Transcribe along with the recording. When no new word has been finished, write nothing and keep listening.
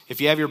If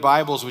you have your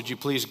Bibles, would you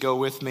please go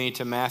with me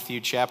to Matthew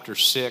chapter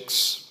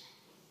 6.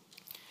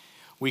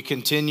 We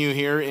continue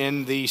here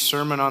in the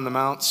Sermon on the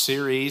Mount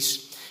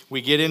series.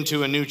 We get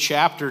into a new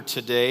chapter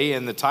today,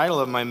 and the title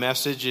of my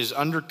message is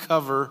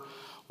Undercover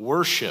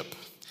Worship.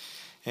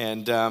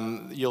 And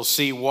you'll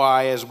see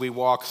why as we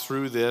walk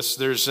through this.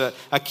 There's a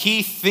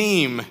key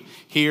theme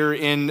here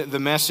in the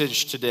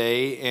message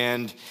today,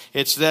 and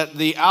it's that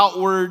the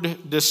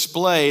outward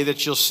display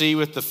that you'll see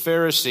with the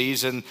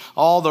Pharisees and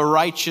all the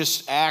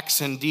righteous acts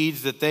and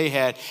deeds that they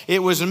had,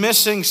 it was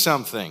missing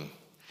something,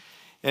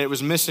 and it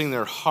was missing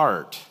their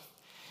heart.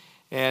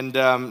 And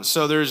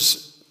so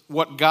there's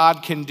what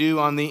God can do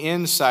on the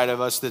inside of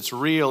us that's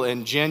real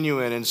and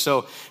genuine. And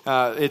so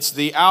it's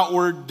the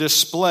outward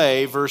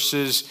display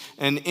versus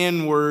an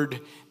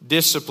inward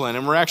discipline.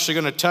 And we're actually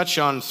going to touch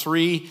on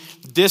three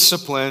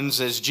disciplines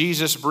as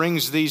Jesus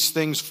brings these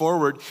things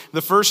forward.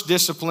 The first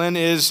discipline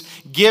is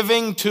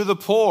giving to the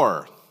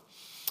poor.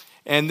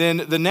 And then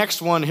the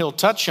next one he'll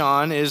touch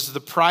on is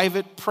the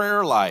private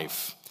prayer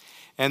life.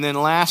 And then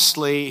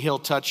lastly, he'll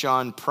touch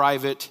on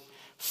private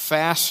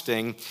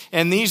fasting.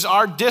 And these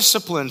are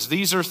disciplines.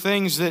 These are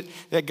things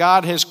that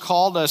God has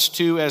called us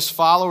to as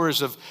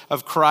followers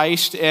of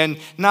Christ. And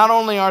not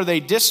only are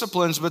they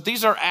disciplines, but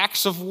these are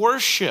acts of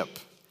worship.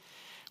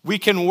 We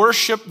can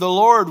worship the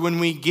Lord when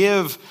we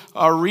give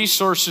our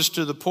resources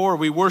to the poor.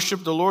 We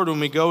worship the Lord when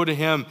we go to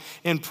Him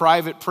in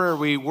private prayer.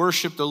 We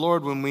worship the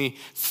Lord when we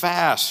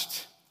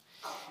fast.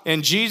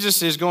 And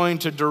Jesus is going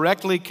to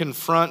directly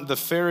confront the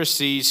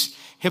Pharisees'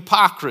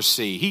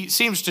 hypocrisy. He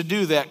seems to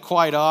do that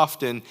quite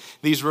often.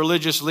 These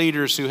religious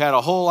leaders who had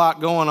a whole lot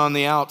going on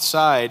the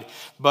outside,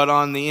 but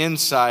on the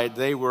inside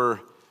they were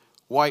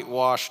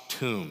whitewashed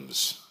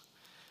tombs.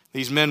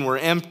 These men were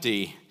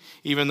empty,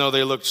 even though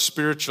they looked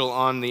spiritual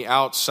on the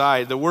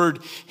outside. The word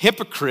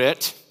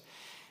hypocrite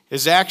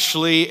is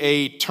actually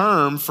a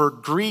term for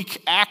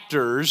Greek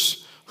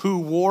actors who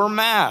wore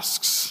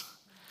masks.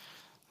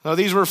 Now,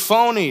 these were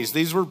phonies,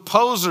 these were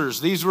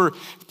posers, these were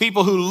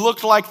people who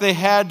looked like they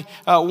had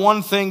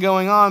one thing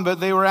going on, but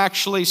they were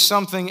actually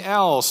something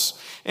else.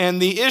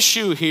 And the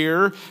issue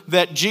here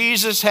that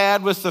Jesus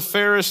had with the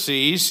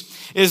Pharisees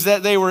is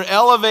that they were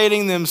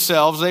elevating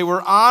themselves, they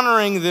were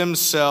honoring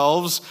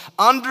themselves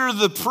under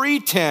the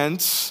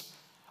pretense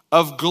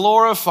of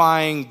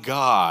glorifying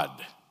God.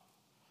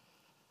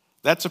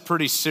 That's a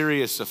pretty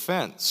serious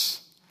offense.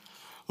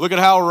 Look at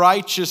how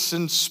righteous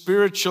and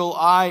spiritual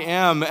I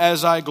am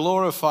as I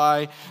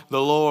glorify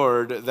the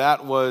Lord.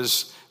 That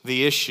was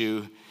the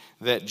issue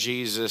that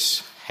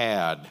Jesus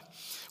had.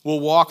 We'll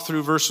walk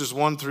through verses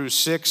 1 through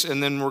 6,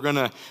 and then we're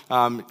going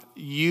to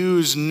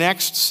use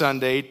next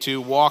Sunday to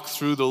walk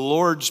through the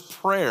Lord's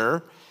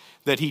Prayer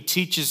that He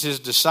teaches His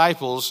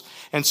disciples.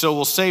 And so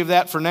we'll save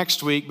that for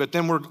next week, but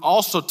then we're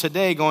also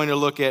today going to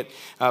look at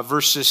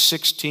verses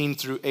 16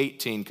 through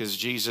 18, because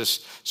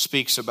Jesus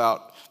speaks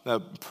about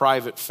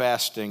private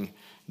fasting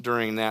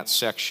during that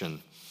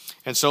section.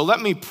 And so let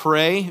me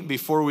pray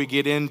before we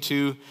get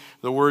into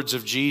the words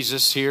of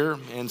Jesus here.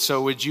 And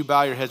so would you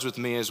bow your heads with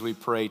me as we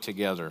pray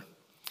together?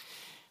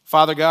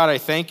 Father God, I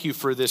thank you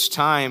for this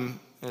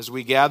time as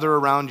we gather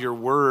around your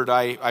word.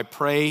 I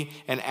pray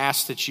and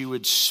ask that you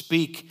would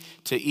speak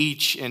to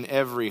each and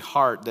every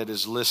heart that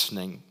is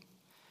listening.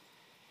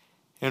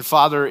 And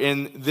Father,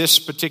 in this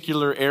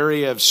particular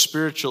area of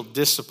spiritual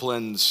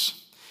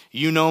disciplines,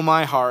 you know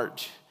my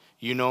heart.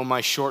 You know my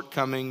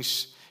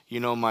shortcomings. You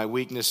know my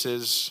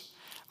weaknesses.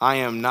 I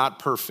am not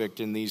perfect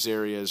in these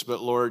areas,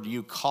 but Lord,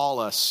 you call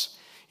us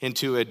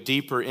into a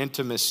deeper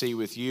intimacy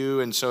with you.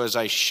 And so as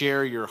I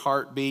share your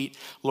heartbeat,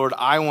 Lord,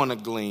 I want to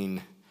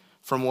glean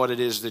from what it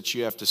is that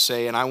you have to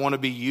say. And I want to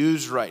be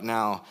used right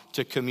now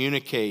to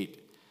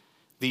communicate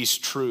these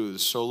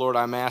truths. So Lord,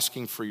 I'm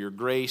asking for your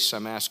grace.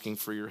 I'm asking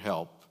for your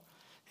help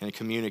in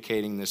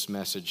communicating this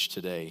message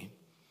today.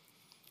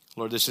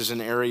 Lord, this is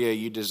an area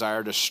you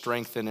desire to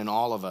strengthen in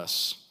all of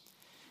us.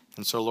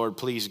 And so, Lord,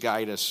 please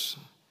guide us.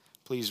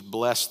 Please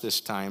bless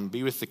this time.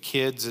 Be with the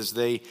kids as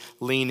they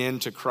lean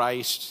into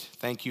Christ.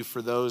 Thank you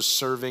for those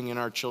serving in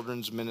our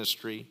children's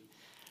ministry.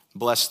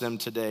 Bless them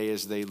today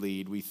as they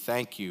lead. We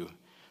thank you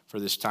for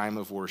this time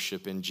of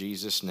worship in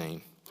Jesus'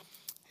 name.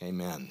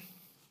 Amen.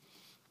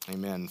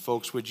 Amen.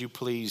 Folks, would you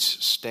please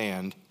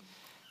stand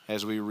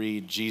as we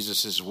read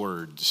Jesus'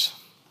 words?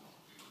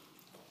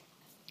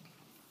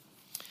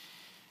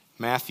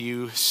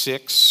 Matthew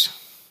 6,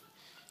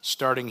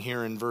 starting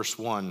here in verse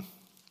 1.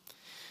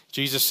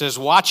 Jesus says,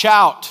 "Watch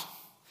out.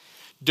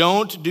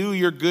 Don't do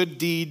your good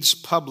deeds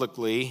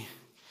publicly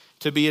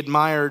to be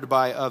admired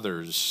by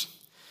others,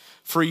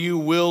 for you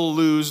will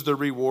lose the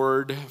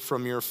reward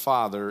from your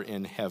Father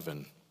in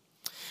heaven.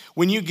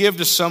 When you give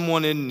to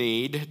someone in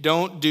need,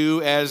 don't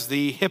do as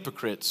the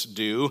hypocrites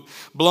do,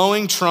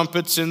 blowing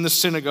trumpets in the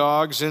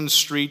synagogues and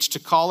streets to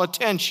call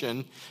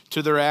attention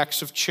to their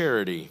acts of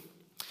charity.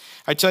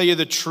 I tell you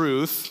the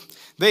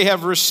truth, they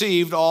have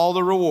received all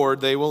the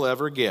reward they will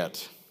ever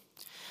get.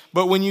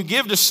 But when you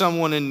give to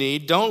someone in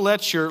need, don't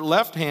let your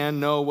left hand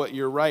know what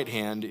your right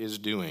hand is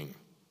doing.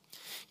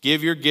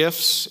 Give your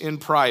gifts in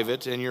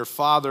private, and your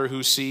Father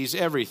who sees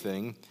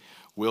everything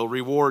will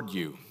reward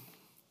you.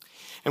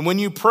 And when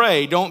you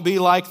pray, don't be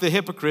like the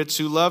hypocrites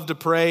who love to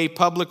pray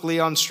publicly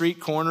on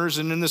street corners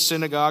and in the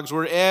synagogues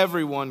where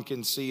everyone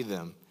can see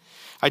them.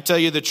 I tell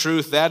you the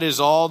truth, that is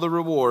all the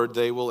reward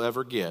they will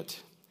ever get.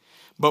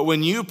 But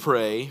when you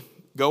pray,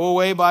 go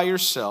away by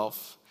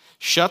yourself,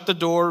 shut the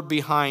door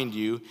behind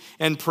you,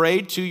 and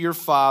pray to your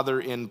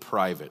Father in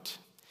private.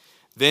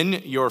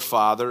 Then your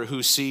Father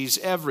who sees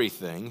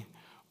everything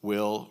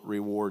will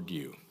reward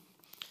you.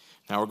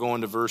 Now we're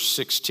going to verse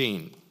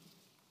 16.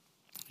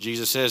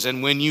 Jesus says,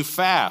 and when you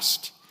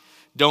fast,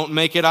 don't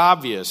make it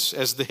obvious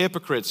as the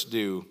hypocrites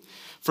do,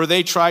 for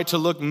they try to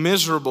look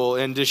miserable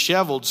and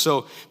disheveled,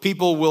 so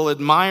people will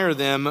admire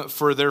them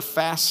for their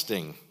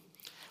fasting.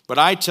 But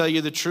I tell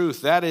you the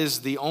truth, that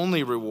is the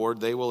only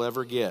reward they will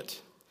ever get.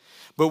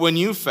 But when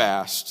you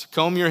fast,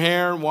 comb your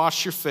hair and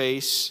wash your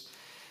face,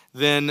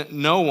 then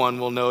no one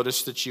will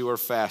notice that you are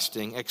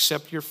fasting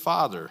except your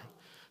Father,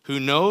 who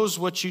knows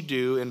what you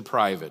do in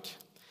private.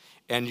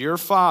 And your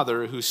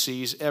Father, who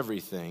sees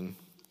everything,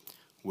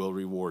 will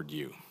reward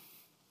you.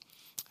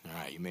 All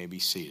right, you may be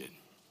seated.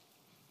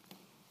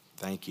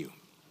 Thank you.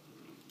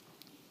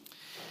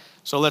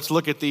 So let's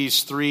look at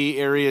these three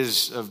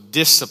areas of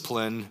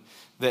discipline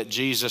that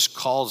Jesus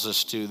calls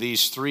us to.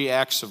 These three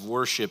acts of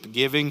worship: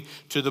 giving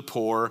to the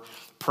poor,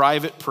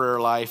 private prayer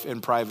life,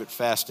 and private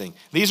fasting.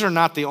 These are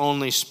not the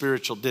only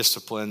spiritual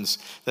disciplines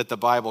that the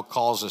Bible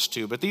calls us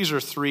to, but these are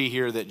three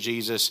here that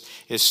Jesus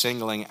is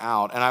singling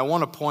out. And I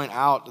want to point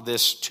out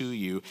this to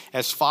you.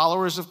 As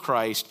followers of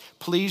Christ,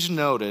 please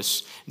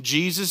notice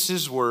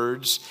Jesus'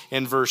 words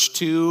in verse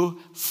 2,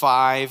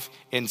 5,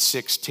 and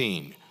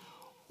 16.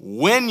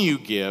 When you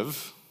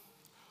give,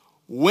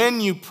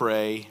 when you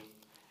pray,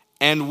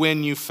 and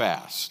when you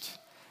fast.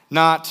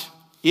 Not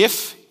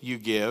if you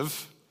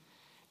give,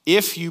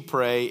 if you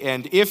pray,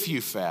 and if you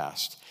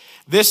fast.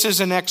 This is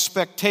an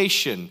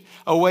expectation,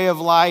 a way of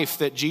life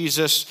that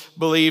Jesus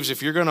believes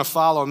if you're going to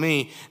follow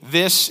me,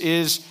 this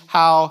is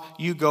how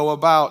you go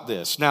about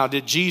this. Now,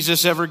 did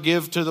Jesus ever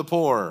give to the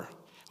poor?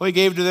 Well, he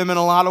gave to them in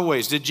a lot of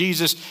ways. Did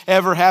Jesus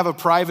ever have a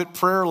private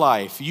prayer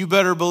life? You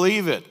better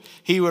believe it.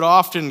 He would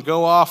often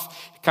go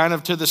off kind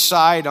of to the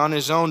side on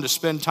his own to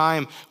spend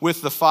time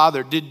with the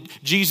Father. Did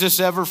Jesus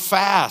ever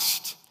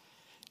fast?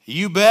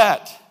 You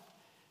bet.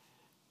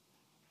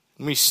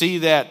 And we see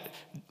that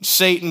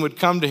Satan would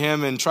come to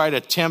him and try to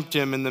tempt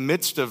him in the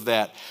midst of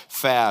that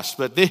fast.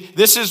 But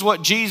this is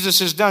what Jesus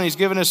has done. He's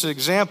given us an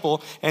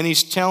example, and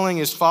he's telling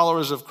his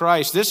followers of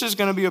Christ, this is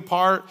going to be a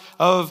part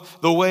of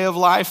the way of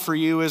life for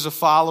you as a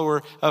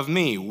follower of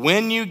me.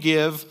 When you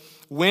give,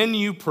 when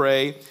you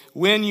pray,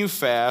 when you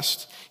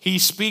fast, he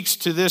speaks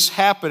to this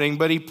happening,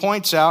 but he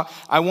points out,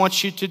 I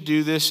want you to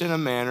do this in a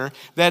manner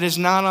that is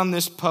not on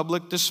this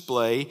public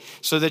display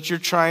so that you're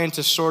trying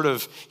to sort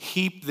of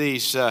heap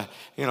these,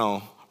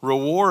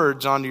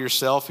 rewards onto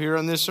yourself here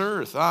on this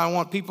earth. I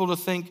want people to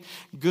think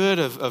good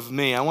of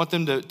me. I want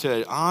them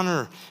to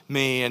honor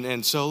me.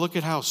 And so look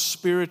at how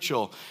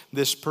spiritual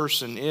this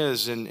person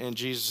is. And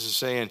Jesus is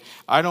saying,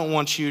 I don't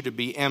want you to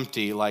be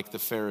empty like the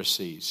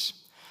Pharisees.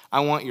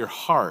 I want your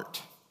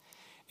heart.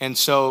 And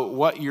so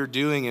what you're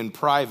doing in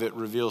private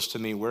reveals to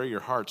me where your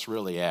heart's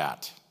really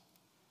at.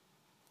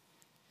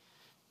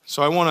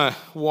 So I want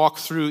to walk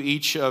through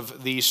each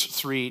of these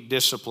three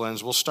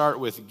disciplines. We'll start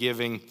with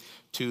giving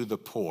to the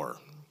poor.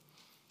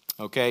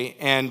 Okay,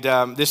 and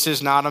this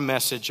is not a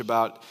message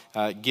about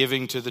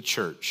giving to the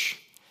church.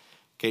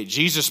 Okay,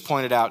 Jesus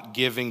pointed out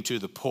giving to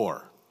the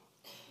poor.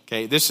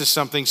 Okay, this is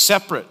something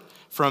separate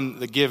from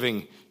the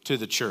giving to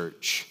the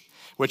church,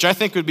 which I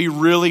think would be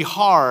really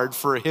hard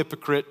for a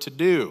hypocrite to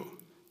do.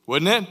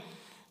 Wouldn't it?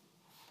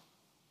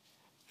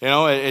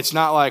 It's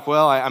not like,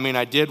 well,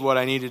 I did what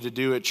I needed to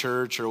do at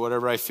church or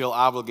whatever I feel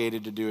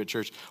obligated to do at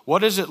church. What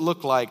does it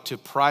look like to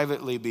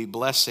privately be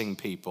blessing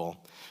people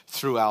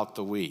throughout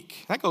the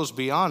week? That goes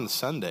beyond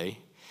Sunday.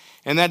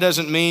 And that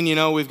doesn't mean,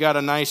 we've got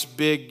a nice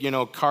big,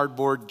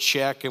 cardboard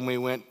check and we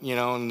went,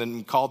 and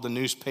then called the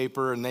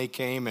newspaper and they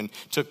came and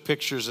took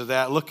pictures of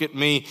that. Look at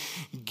me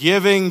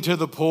giving to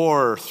the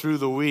poor through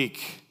the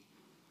week.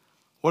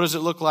 What does it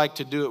look like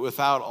to do it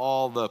without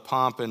all the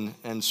pomp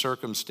and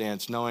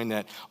circumstance, knowing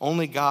that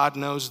only God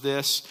knows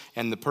this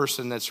and the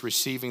person that's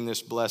receiving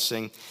this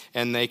blessing,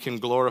 and they can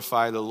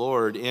glorify the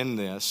Lord in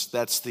this?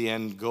 That's the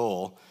end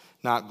goal,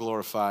 not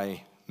glorify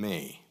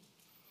me.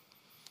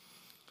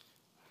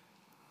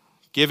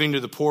 Giving to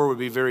the poor would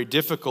be very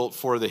difficult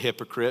for the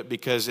hypocrite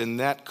because in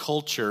that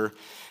culture,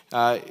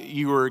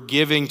 you were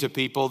giving to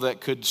people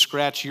that could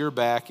scratch your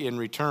back in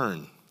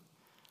return.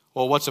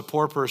 Well, what's a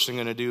poor person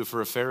going to do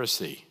for a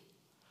Pharisee?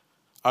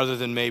 Other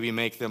than maybe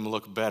make them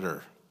look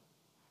better.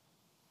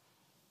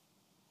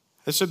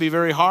 This would be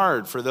very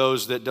hard for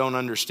those that don't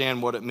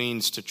understand what it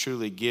means to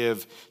truly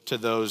give to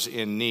those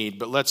in need.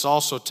 But let's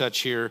also touch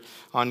here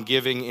on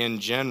giving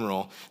in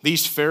general.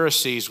 These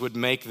Pharisees would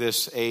make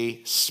this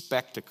a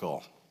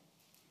spectacle.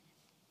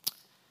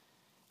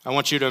 I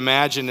want you to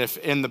imagine if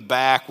in the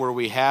back where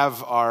we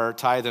have our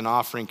tithe and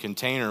offering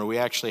container, we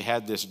actually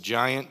had this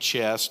giant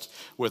chest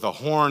with a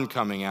horn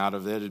coming out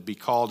of it. It'd be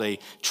called a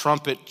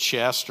trumpet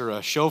chest or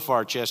a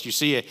shofar chest. You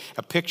see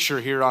a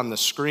picture here on the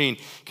screen.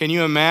 Can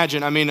you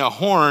imagine? I mean, a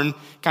horn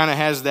kind of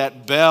has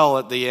that bell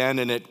at the end,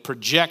 and it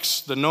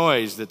projects the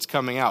noise that's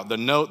coming out, the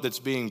note that's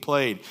being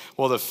played.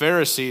 Well, the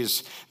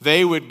Pharisees,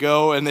 they would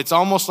go, and it's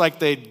almost like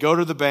they'd go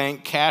to the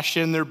bank, cash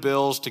in their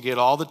bills to get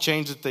all the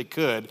change that they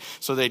could.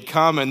 So they'd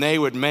come and they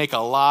would make a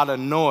lot of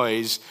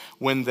noise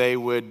when they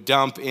would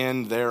dump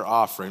in their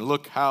offering.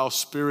 Look how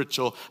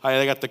spiritual.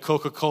 They got the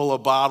Coca-Cola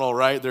bottle,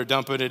 right? They're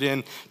dumping it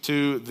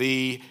into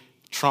the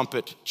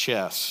trumpet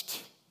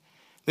chest.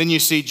 Then you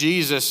see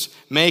Jesus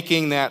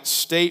making that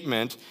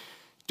statement,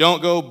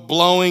 don't go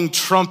blowing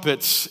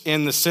trumpets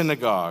in the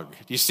synagogue.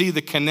 Do you see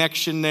the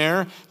connection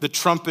there? The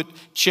trumpet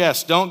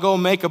chest. Don't go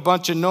make a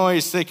bunch of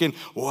noise thinking,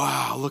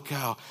 wow, look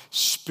how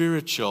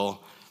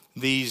spiritual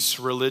these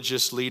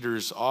religious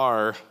leaders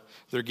are.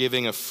 They're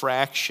giving a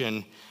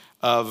fraction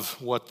of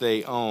what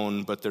they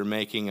own, but they're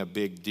making a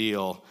big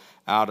deal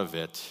out of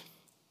it,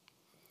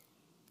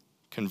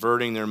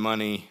 converting their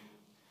money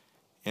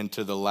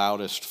into the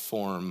loudest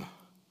form,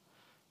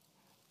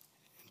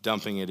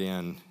 dumping it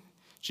in.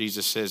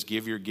 Jesus says,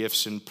 give your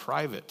gifts in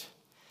private,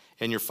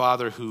 and your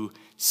Father who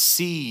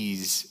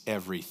sees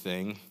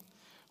everything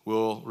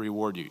will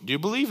reward you. Do you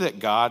believe that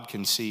God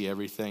can see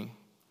everything?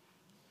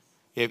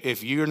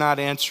 If you're not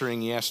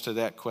answering yes to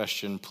that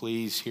question,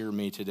 please hear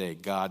me today.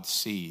 God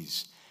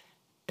sees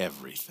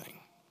everything.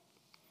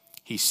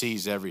 He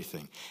sees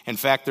everything. In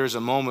fact, there's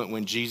a moment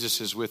when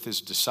Jesus is with his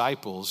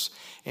disciples,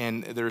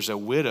 and there's a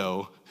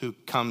widow who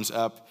comes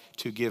up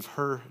to give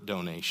her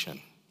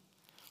donation.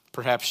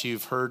 Perhaps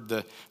you've heard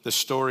the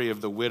story of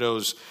the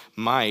widow's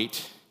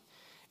mite.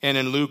 And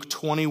in Luke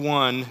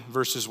 21,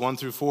 verses 1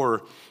 through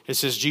 4, it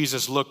says,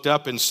 Jesus looked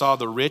up and saw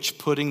the rich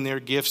putting their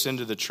gifts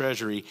into the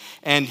treasury,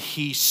 and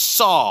he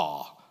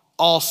saw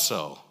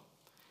also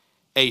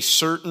a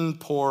certain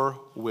poor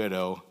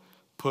widow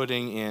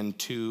putting in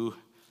 2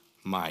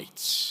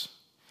 mites.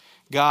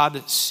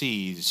 God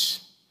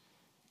sees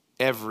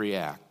every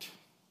act.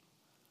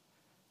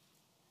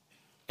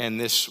 And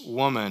this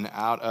woman,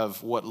 out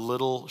of what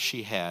little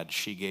she had,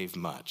 she gave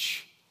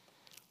much.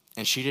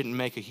 And she didn't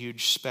make a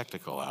huge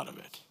spectacle out of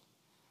it.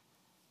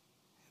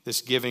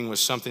 This giving was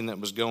something that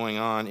was going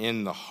on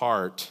in the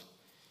heart.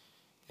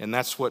 And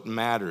that's what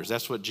matters.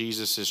 That's what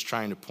Jesus is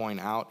trying to point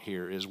out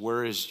here, is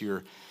where is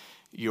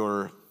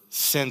your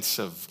sense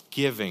of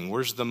giving?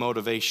 Where's the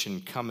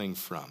motivation coming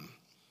from?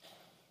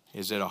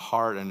 Is it a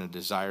heart and a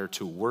desire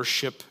to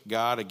worship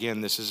God?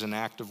 Again, this is an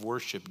act of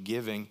worship,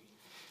 giving.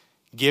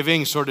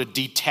 Giving sort of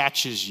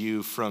detaches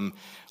you from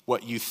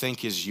what you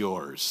think is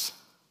yours.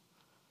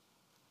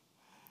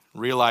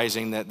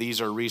 Realizing that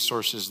these are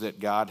resources that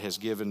God has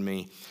given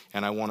me,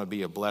 and I want to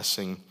be a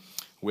blessing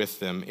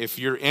with them. If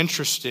you're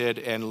interested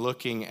in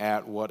looking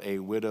at what a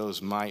widow's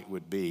mite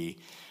would be,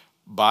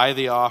 by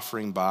the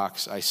offering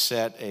box, I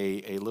set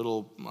a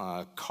little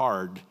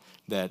card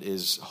that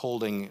is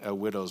holding a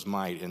widow's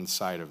mite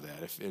inside of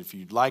that. If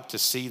you'd like to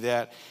see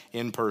that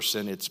in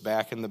person, it's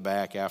back in the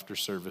back after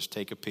service.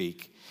 Take a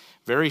peek.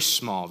 Very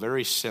small,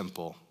 very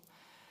simple,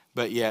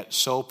 but yet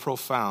so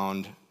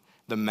profound,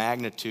 the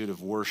magnitude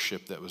of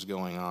worship that was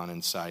going on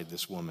inside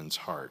this woman's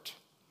heart.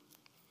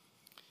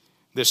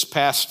 This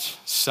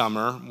past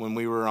summer, when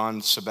we were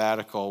on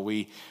sabbatical,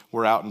 we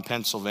were out in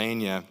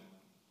Pennsylvania,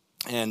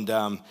 and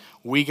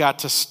we got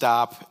to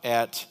stop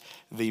at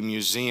the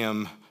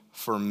museum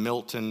for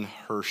Milton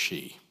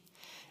Hershey.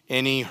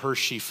 Any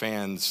Hershey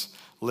fans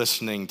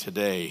listening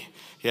today?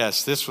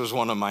 Yes, this was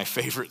one of my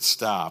favorite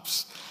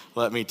stops.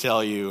 Let me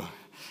tell you,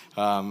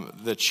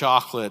 the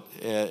chocolate,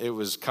 it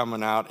was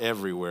coming out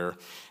everywhere.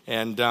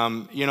 And,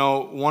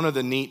 one of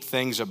the neat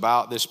things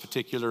about this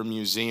particular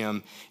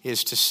museum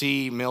is to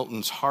see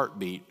Milton's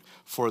heartbeat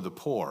for the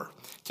poor,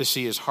 to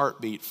see his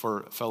heartbeat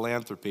for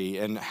philanthropy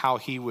and how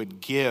he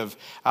would give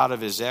out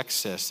of his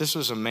excess. This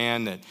was a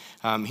man that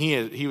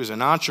he was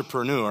an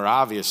entrepreneur,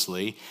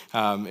 obviously.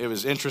 It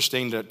was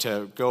interesting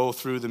to go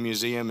through the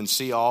museum and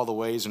see all the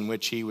ways in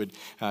which he would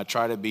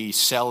try to be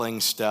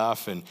selling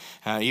stuff, and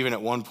even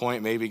at one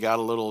point maybe got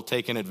a little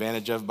taken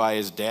advantage of by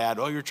his dad.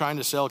 Oh, you're trying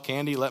to sell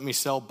candy? Let me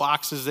sell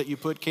boxes that you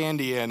put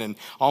candy in, and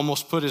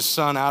almost put his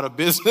son out of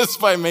business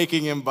by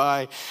making him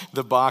buy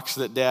the box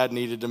that dad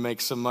needed to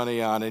make some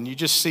money on. And you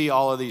just see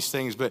all of these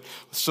things, but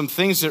some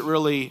things that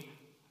really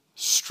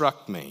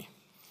struck me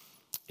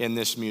in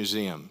this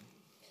museum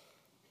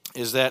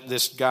is that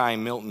this guy,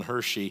 Milton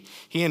Hershey,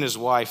 he and his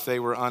wife, they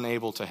were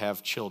unable to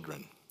have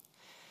children.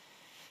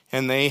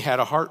 And they had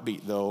a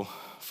heartbeat, though,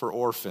 for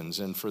orphans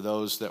and for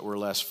those that were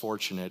less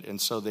fortunate.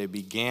 And so they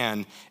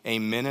began a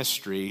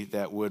ministry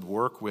that would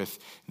work with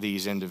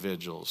these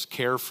individuals,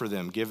 care for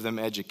them, give them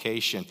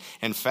education.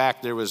 In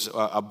fact, there was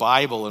a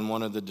Bible in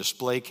one of the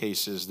display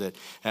cases that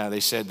they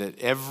said that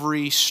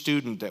every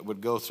student that would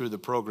go through the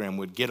program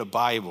would get a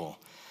Bible.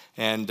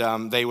 And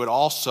they would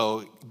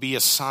also be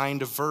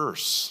assigned a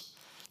verse.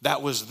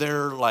 That was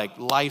their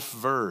life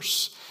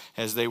verse.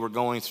 as they were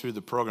going through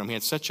the program. He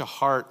had such a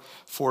heart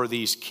for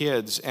these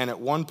kids. And at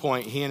one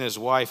point, he and his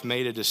wife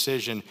made a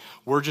decision,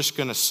 we're just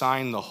going to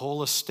sign the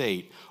whole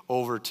estate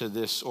over to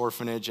this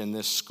orphanage and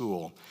this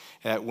school.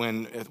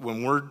 When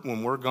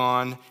we're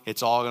gone,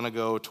 it's all going to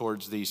go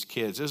towards these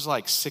kids. It was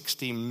like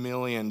 $60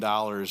 million.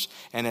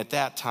 And at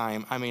that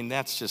time, I mean,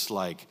 that's just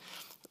like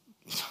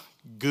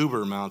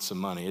goober amounts of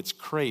money. It's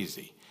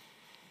crazy.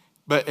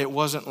 But it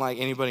wasn't like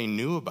anybody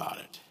knew about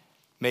it.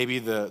 Maybe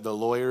the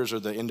lawyers or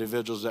the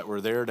individuals that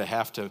were there to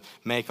have to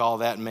make all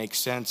that make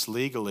sense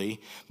legally.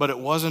 But it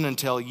wasn't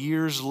until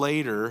years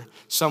later,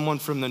 someone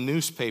from the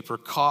newspaper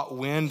caught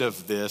wind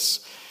of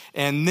this,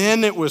 and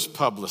then it was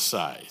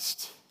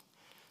publicized.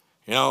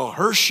 You know,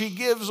 Hershey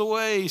gives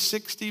away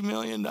 $60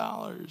 million.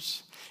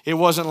 It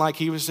wasn't like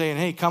he was saying,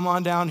 hey, come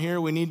on down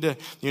here. We need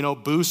to,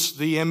 boost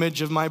the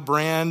image of my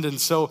brand. And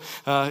so,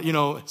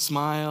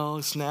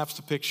 smile, snaps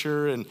the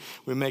picture, and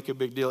we make a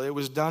big deal. It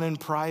was done in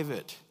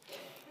private.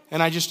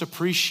 And I just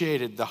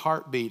appreciated the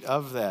heartbeat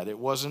of that. It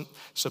wasn't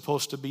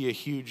supposed to be a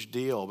huge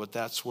deal, but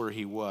that's where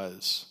he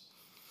was.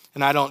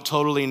 And I don't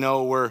totally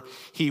know where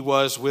he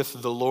was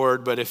with the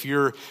Lord, but if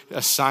you're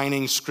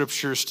assigning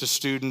scriptures to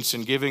students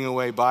and giving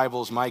away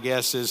Bibles, my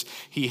guess is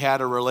he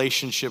had a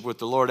relationship with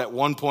the Lord. At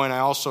one point, I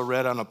also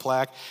read on a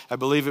plaque, I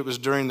believe it was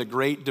during the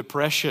Great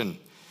Depression,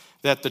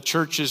 that the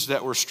churches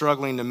that were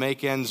struggling to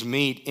make ends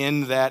meet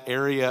in that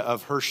area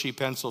of Hershey,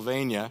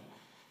 Pennsylvania,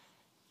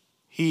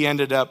 he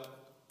ended up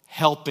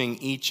helping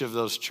each of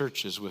those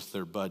churches with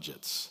their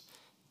budgets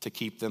to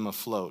keep them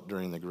afloat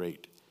during the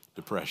Great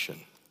Depression.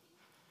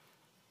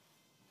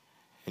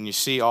 And you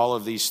see all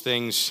of these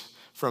things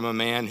from a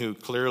man who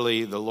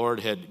clearly the Lord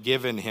had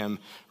given him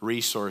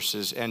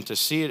resources, and to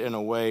see it in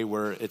a way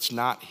where it's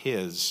not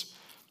his,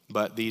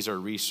 but these are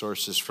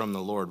resources from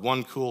the Lord.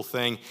 One cool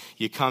thing,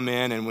 you come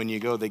in and when you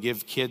go, they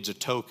give kids a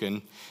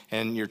token,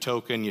 and your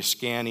token, you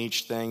scan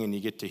each thing and you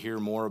get to hear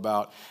more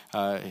about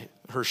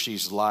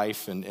Hershey's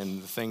life and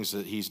the things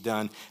that he's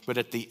done. But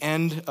at the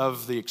end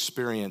of the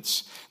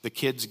experience, the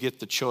kids get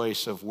the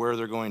choice of where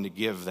they're going to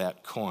give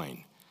that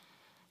coin.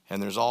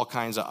 And there's all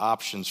kinds of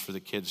options for the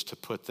kids to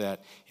put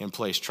that in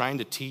place, trying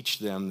to teach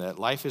them that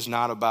life is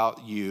not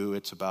about you,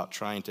 it's about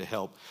trying to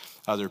help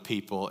other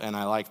people. And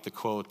I like the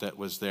quote that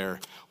was there,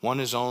 one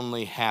is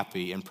only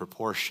happy in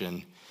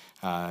proportion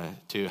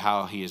to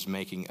how he is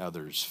making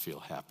others feel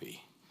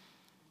happy.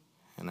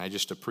 And I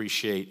just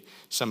appreciate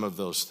some of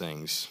those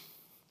things.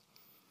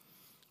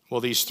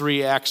 Well, these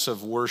three acts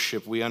of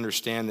worship, we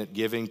understand that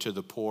giving to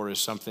the poor is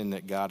something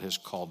that God has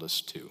called us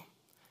to.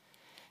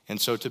 And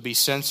so to be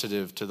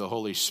sensitive to the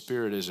Holy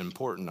Spirit is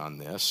important on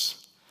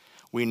this.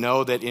 We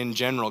know that in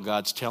general,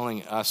 God's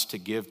telling us to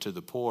give to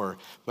the poor,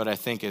 but I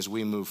think as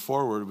we move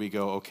forward, we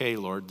go, okay,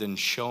 Lord, then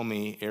show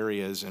me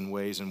areas and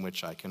ways in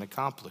which I can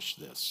accomplish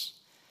this.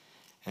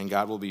 And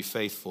God will be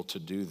faithful to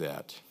do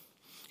that.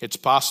 It's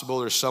possible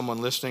there's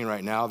someone listening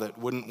right now that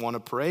wouldn't want to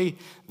pray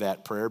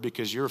that prayer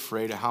because you're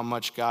afraid of how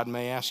much God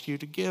may ask you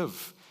to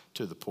give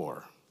to the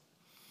poor.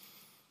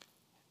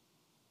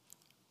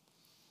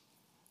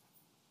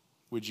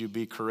 Would you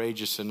be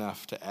courageous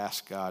enough to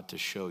ask God to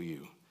show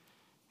you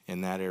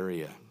in that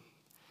area?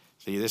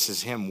 See, this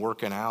is him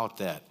working out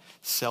that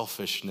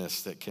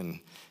selfishness that can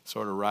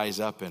sort of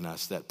rise up in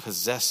us, that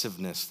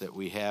possessiveness that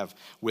we have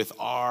with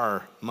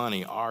our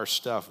money, our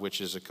stuff, which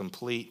is a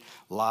complete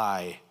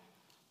lie.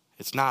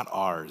 It's not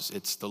ours,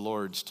 it's the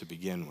Lord's to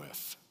begin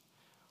with.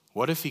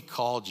 What if he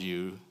called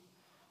you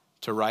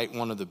to write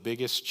one of the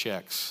biggest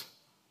checks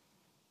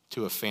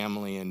to a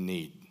family in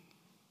need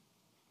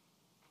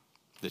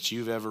that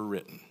you've ever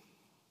written?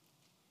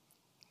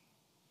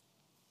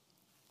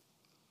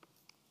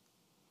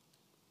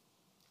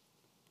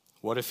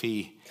 What if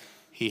he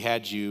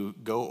had you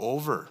go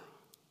over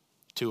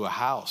to a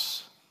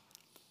house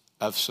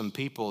of some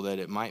people that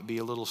it might be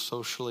a little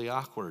socially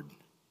awkward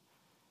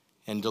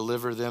and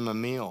deliver them a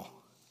meal?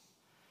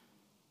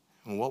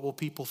 And what will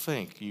people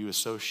think, you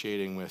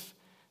associating with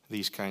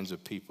these kinds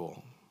of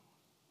people?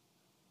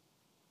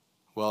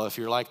 Well, if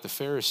you're like the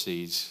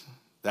Pharisees,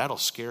 that'll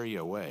scare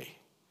you away.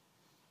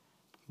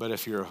 But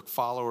if you're a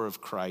follower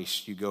of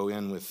Christ, you go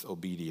in with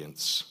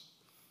obedience.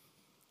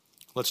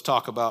 Let's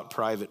talk about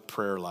private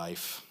prayer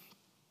life.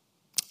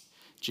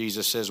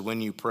 Jesus says,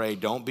 when you pray,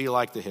 don't be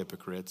like the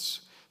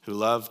hypocrites who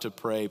love to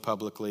pray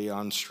publicly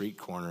on street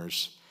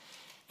corners.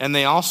 And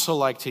they also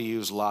like to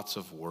use lots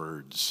of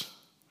words.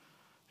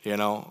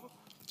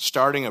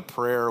 Starting a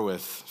prayer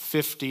with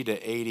 50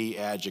 to 80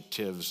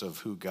 adjectives of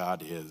who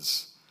God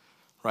is.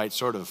 Right,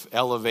 sort of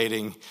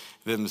elevating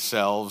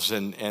themselves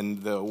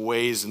and the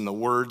ways and the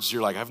words.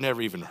 You're like, I've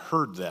never even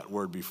heard that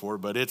word before,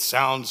 but it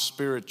sounds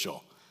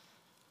spiritual.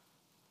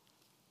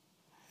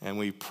 And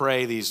we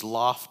pray these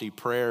lofty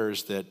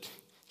prayers that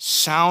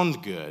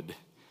sound good,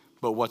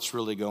 but what's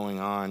really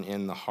going on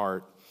in the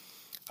heart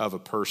of a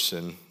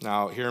person?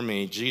 Now, hear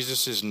me,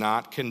 Jesus is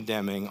not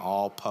condemning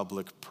all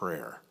public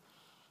prayer.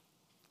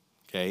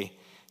 Okay?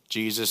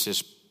 Jesus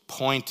is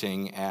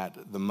pointing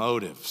at the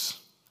motives.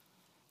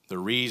 The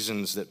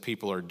reasons that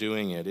people are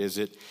doing it. Is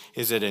it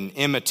an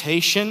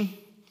imitation,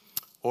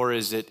 or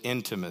is it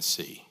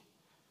intimacy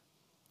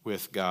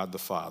with God the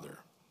Father?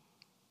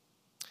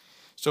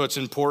 So it's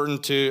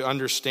important to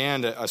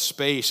understand a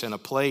space and a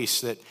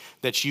place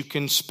that you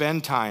can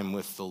spend time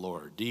with the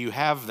Lord. Do you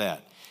have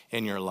that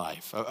in your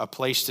life? A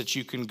place that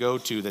you can go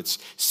to that's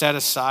set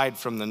aside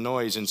from the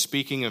noise. And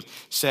speaking of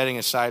setting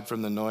aside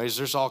from the noise,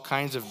 there's all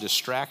kinds of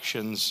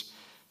distractions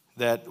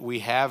that we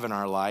have in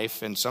our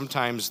life. And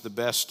sometimes the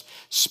best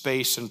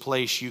space and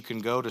place you can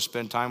go to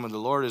spend time with the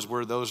Lord is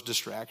where those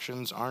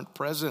distractions aren't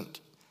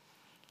present,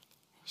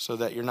 so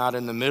that you're not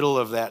in the middle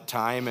of that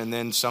time and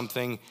then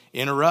something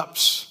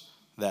interrupts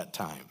that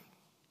time.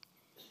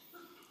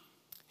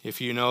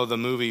 If you know the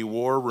movie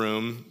War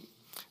Room,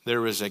 there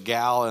was a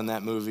gal in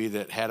that movie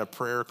that had a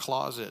prayer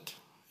closet,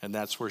 and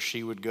that's where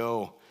she would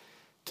go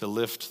to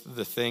lift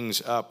the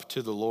things up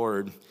to the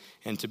Lord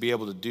and to be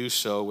able to do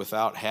so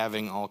without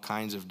having all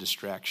kinds of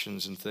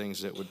distractions and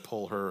things that would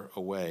pull her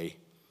away.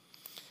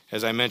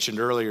 As I mentioned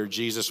earlier,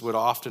 Jesus would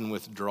often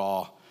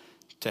withdraw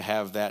to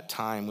have that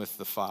time with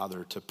the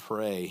Father, to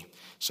pray.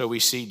 So we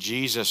see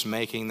Jesus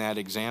making that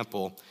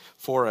example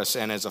for us.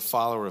 And as a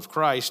follower of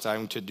Christ,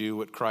 I'm to do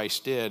what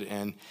Christ did,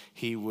 and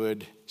he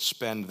would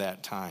spend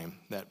that time,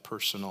 that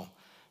personal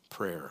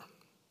prayer.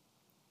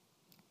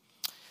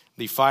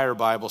 The Fire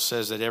Bible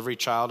says that every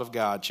child of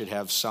God should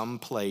have some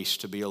place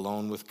to be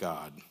alone with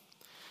God.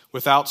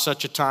 Without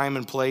such a time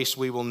and place,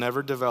 we will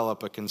never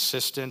develop a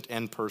consistent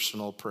and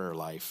personal prayer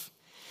life.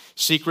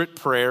 Secret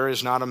prayer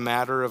is not a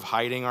matter of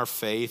hiding our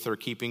faith or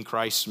keeping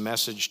Christ's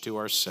message to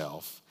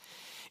ourselves.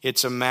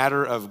 It's a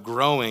matter of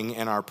growing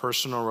in our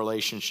personal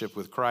relationship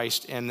with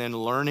Christ and then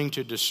learning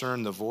to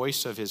discern the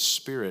voice of his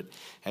Spirit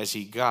as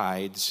he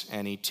guides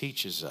and he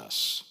teaches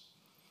us.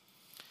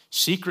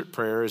 Secret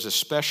prayer is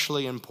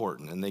especially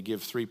important, and they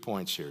give 3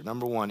 points here.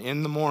 Number one,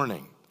 in the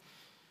morning,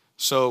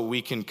 so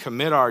we can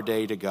commit our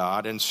day to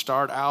God and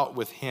start out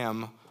with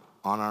him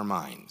on our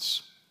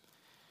minds.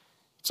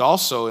 It's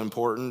also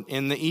important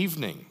in the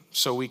evening,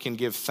 so we can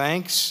give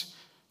thanks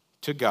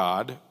to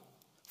God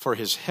for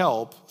his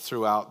help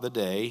throughout the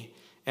day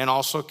and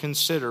also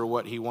consider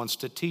what he wants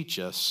to teach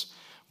us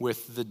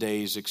with the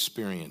day's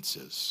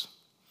experiences.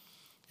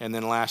 And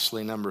then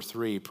lastly, number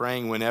 3,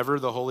 praying whenever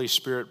the Holy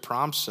Spirit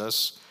prompts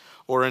us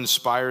or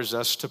inspires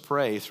us to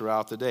pray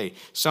throughout the day.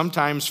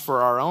 Sometimes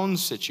for our own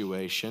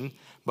situation,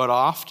 but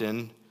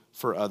often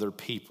for other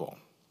people.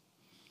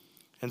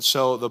 And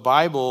so the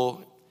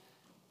Bible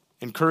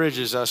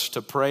encourages us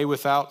to pray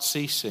without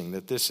ceasing,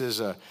 that this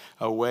is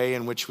a way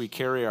in which we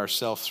carry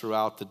ourselves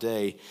throughout the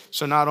day.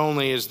 So not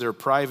only is there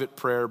private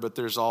prayer, but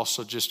there's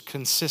also just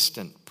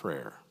consistent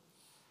prayer.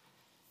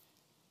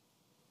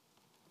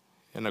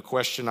 And a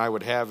question I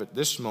would have at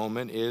this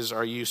moment is,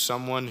 are you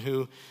someone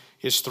who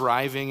is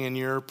thriving in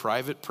your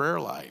private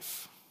prayer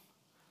life?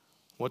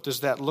 What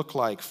does that look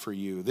like for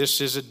you? This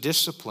is a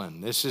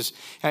discipline.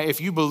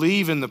 If you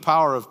believe in the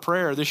power of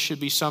prayer, this should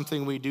be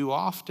something we do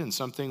often,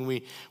 something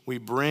we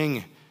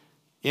bring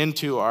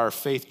into our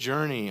faith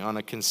journey on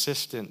a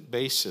consistent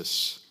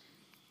basis.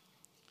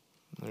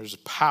 There's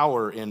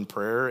power in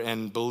prayer,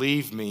 and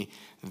believe me,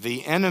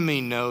 the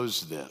enemy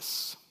knows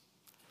this.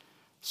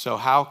 So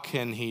how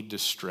can he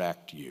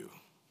distract you?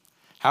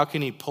 How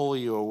can he pull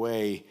you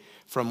away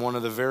from one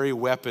of the very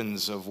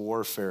weapons of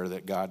warfare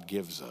that God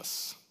gives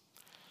us?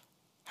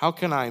 How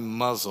can I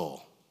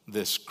muzzle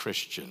this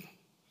Christian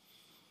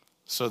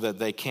so that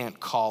they can't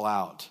call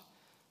out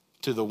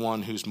to the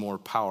one who's more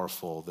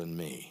powerful than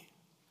me?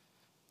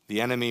 The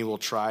enemy will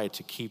try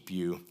to keep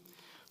you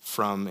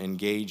from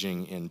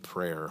engaging in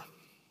prayer.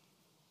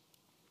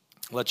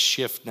 Let's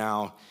shift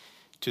now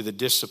to the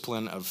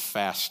discipline of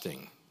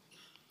fasting.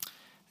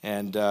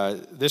 And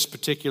this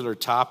particular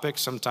topic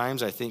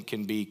sometimes I think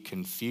can be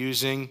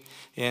confusing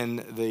in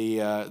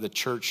the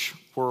church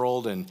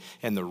world and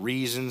the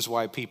reasons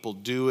why people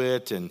do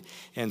it.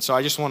 And so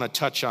I just want to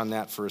touch on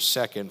that for a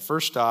second.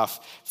 First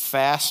off,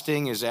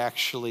 fasting is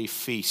actually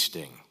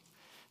feasting.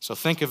 So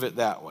think of it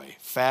that way.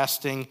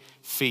 Fasting,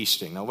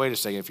 feasting. Now wait a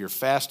second. If you're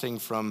fasting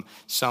from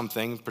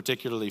something,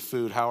 particularly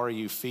food, how are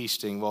you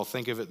feasting? Well,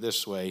 think of it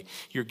this way.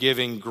 You're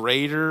giving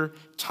greater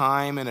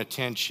time and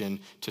attention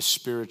to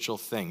spiritual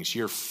things.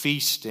 You're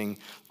feasting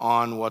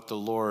on what the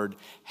Lord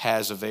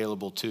has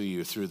available to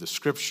you through the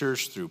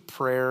scriptures, through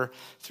prayer,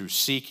 through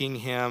seeking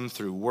him,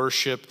 through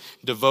worship,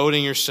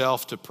 devoting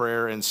yourself to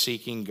prayer and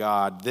seeking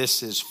God.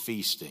 This is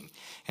feasting.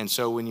 And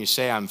so when you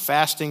say, I'm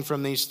fasting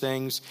from these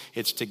things,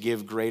 it's to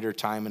give greater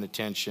time and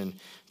attention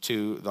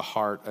to the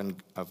heart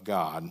of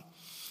God.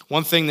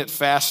 One thing that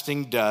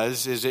fasting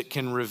does is it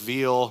can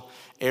reveal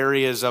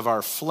areas of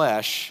our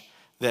flesh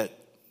that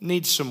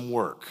need some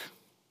work.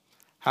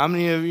 How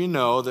many of you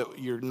know that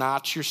you're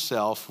not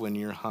yourself when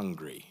you're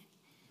hungry?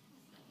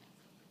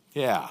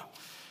 Yeah.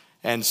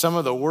 And some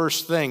of the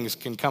worst things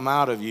can come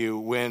out of you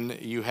when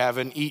you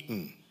haven't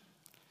eaten.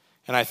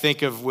 And I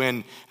think of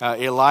when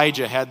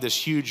Elijah had this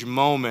huge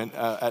moment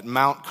at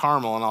Mount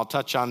Carmel, and I'll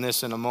touch on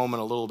this in a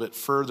moment a little bit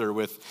further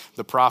with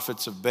the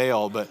prophets of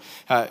Baal, but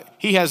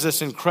he has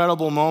this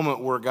incredible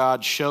moment where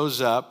God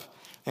shows up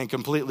and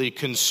completely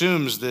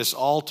consumes this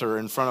altar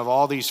in front of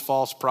all these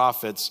false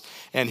prophets,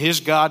 and his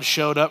God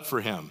showed up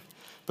for him.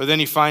 But then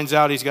he finds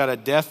out he's got a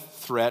death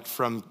threat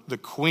from the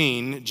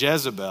queen,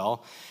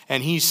 Jezebel,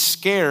 and he's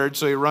scared,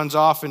 so he runs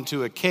off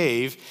into a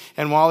cave,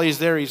 and while he's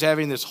there, he's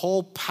having this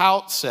whole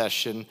pout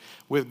session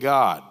with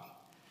God.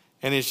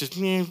 And it's just, I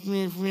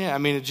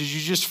mean, did you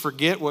just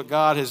forget what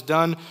God has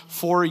done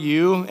for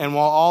you? And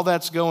while all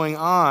that's going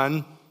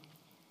on,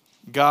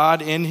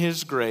 God, in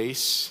his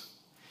grace,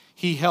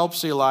 he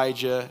helps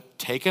Elijah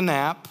take a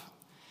nap,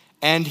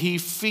 and he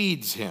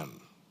feeds him.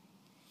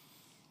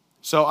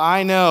 So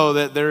I know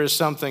that there is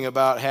something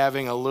about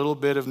having a little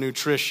bit of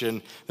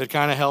nutrition that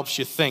kind of helps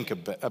you think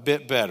a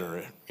bit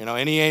better. You know,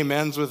 any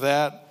amens with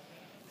that?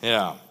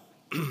 Yeah.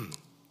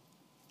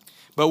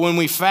 But when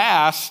we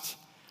fast,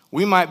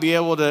 we might be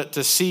able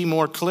to see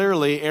more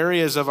clearly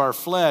areas of our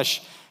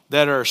flesh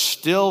that are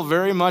still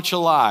very much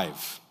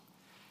alive.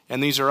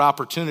 And these are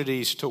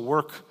opportunities to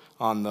work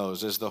on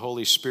those as the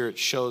Holy Spirit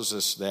shows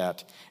us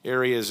that,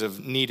 areas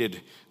of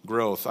needed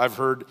growth. I've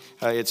heard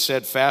it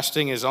said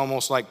fasting is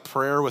almost like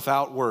prayer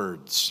without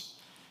words.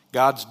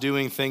 God's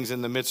doing things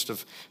in the midst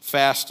of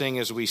fasting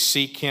as we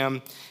seek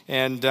him.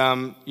 And,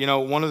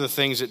 one of the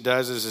things it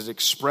does is it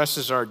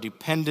expresses our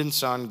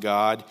dependence on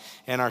God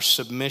and our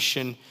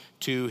submission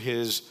to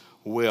his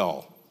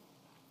will.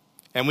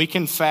 And we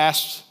can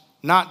fast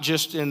not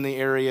just in the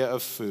area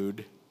of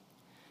food.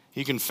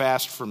 You can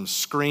fast from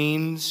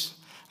screens.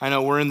 I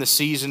know we're in the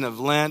season of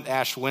Lent.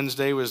 Ash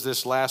Wednesday was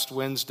this last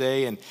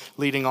Wednesday, and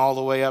leading all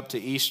the way up to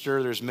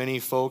Easter, there's many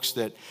folks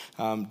that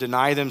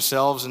deny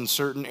themselves in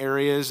certain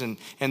areas, and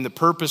the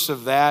purpose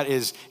of that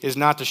is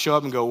not to show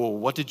up and go, well,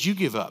 what did you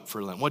give up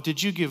for Lent? What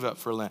did you give up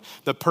for Lent?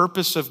 The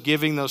purpose of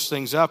giving those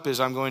things up is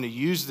I'm going to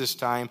use this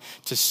time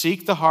to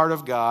seek the heart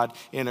of God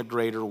in a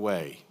greater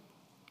way.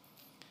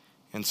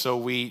 And so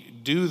we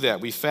do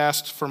that. We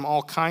fast from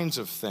all kinds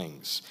of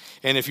things.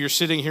 And if you're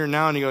sitting here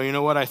now and you go, you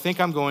know what, I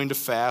think I'm going to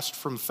fast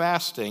from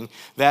fasting,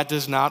 that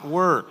does not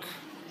work.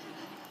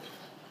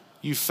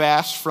 You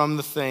fast from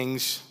the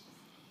things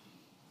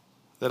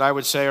that I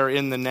would say are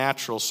in the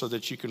natural so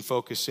that you can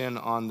focus in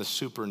on the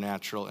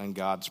supernatural and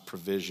God's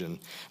provision.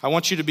 I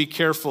want you to be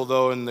careful,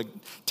 though, in the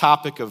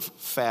topic of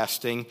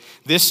fasting.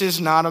 This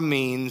is not a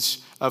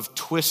means of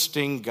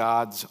twisting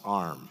God's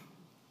arm.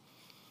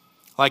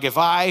 Like if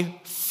I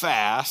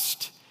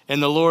fast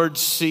and the Lord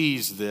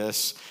sees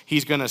this,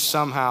 he's going to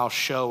somehow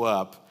show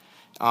up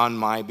on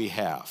my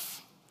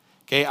behalf.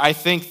 Okay, I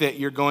think that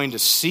you're going to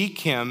seek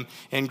him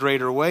in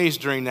greater ways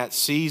during that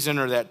season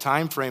or that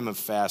time frame of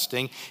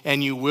fasting,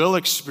 and you will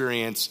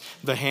experience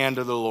the hand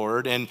of the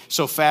Lord. And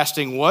so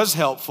fasting was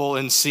helpful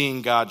in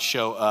seeing God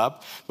show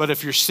up. But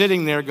if you're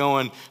sitting there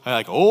going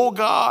like, oh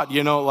God,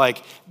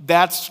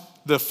 that's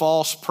the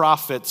false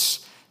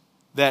prophets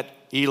that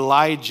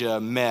Elijah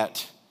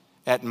met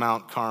at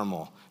Mount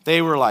Carmel.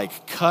 They were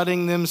like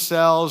cutting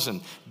themselves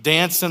and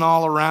dancing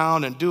all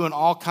around and doing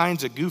all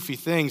kinds of goofy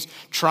things,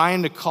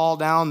 trying to call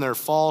down their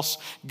false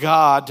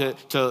god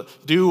to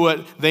do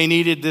what they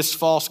needed this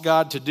false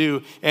god to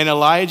do. And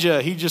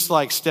Elijah, he just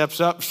like steps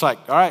up, it's like,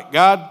 all right,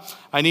 God,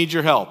 I need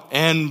your help.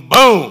 And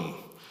boom,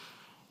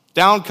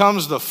 down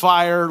comes the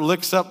fire,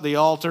 licks up the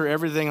altar,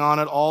 everything on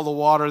it, all the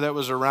water that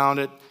was around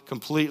it,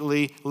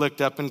 completely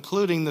licked up,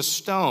 including the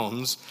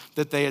stones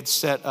that they had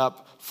set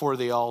up for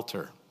the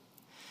altar.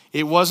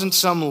 It wasn't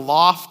some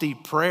lofty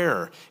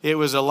prayer. It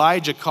was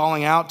Elijah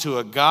calling out to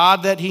a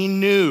God that he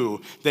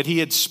knew, that he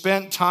had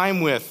spent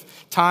time with,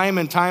 time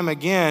and time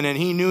again, and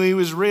he knew he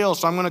was real,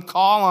 so I'm going to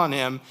call on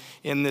him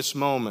in this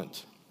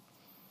moment.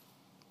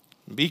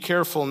 Be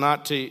careful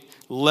not to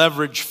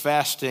leverage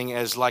fasting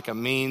as like a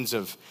means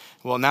of,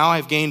 well, now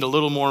I've gained a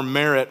little more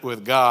merit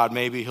with God.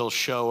 Maybe he'll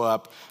show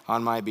up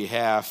on my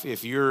behalf.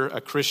 If you're a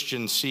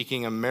Christian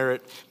seeking a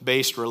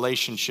merit-based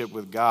relationship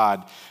with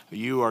God,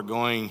 you are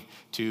going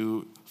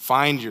to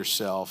find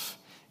yourself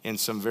in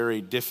some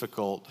very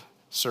difficult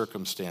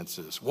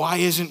circumstances. Why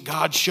isn't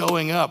God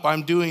showing up?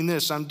 I'm doing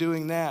this, I'm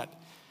doing that.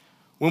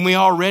 When we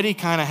already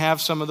kind of have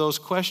some of those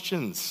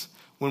questions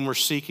when we're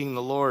seeking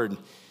the Lord.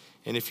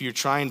 And if you're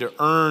trying to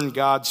earn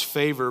God's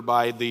favor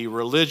by the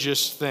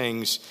religious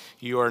things,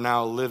 you are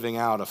now living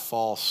out a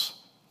false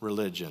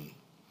religion.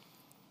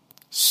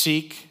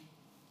 Seek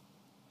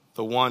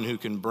the one who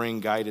can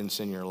bring guidance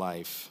in your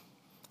life,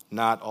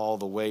 not all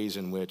the ways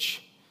in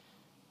which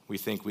we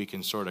think we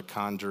can sort of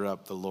conjure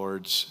up the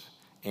Lord's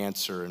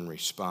answer and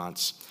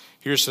response.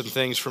 Here's some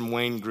things from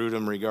Wayne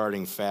Grudem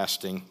regarding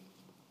fasting.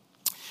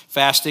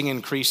 Fasting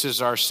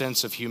increases our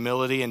sense of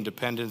humility and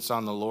dependence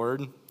on the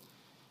Lord.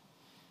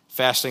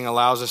 Fasting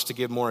allows us to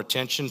give more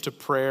attention to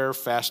prayer.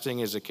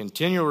 Fasting is a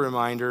continual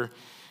reminder,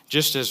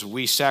 just as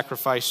we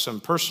sacrifice some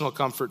personal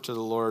comfort to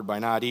the Lord by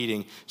not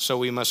eating, so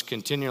we must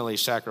continually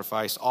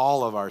sacrifice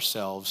all of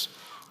ourselves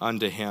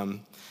unto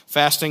him.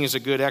 Fasting is a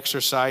good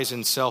exercise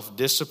in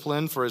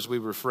self-discipline, for as we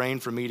refrain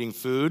from eating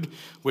food,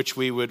 which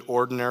we would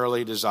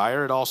ordinarily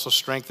desire, it also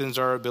strengthens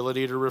our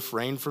ability to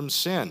refrain from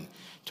sin.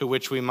 to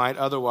which we might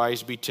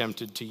otherwise be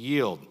tempted to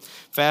yield.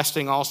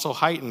 Fasting also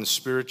heightens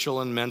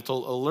spiritual and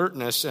mental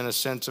alertness and a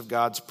sense of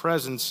God's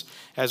presence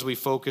as we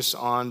focus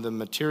on the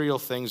material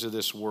things of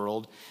this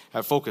world,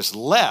 focus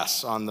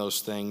less on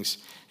those things,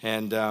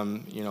 and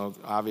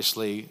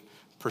obviously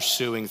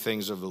pursuing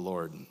things of the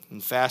Lord.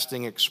 And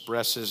fasting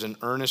expresses an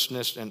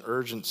earnestness and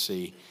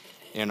urgency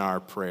in our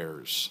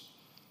prayers.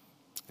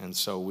 And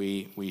so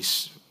we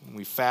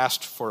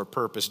fast for a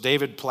purpose.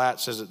 David Platt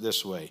says it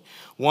this way: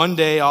 one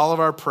day all of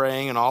our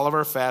praying and all of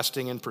our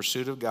fasting in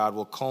pursuit of God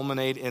will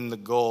culminate in the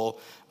goal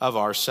of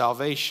our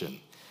salvation.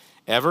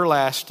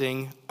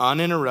 Everlasting,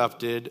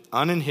 uninterrupted,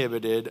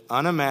 uninhibited,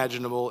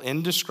 unimaginable,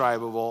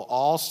 indescribable,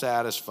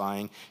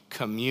 all-satisfying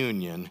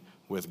communion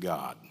with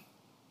God.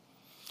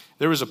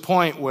 There was a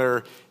point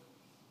where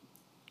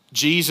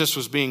Jesus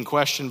was being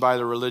questioned by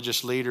the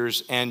religious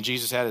leaders, and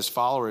Jesus had his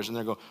followers, and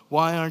they're going,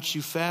 "Why aren't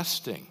you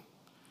fasting?"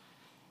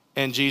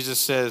 And Jesus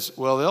says,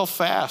 "Well, they'll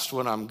fast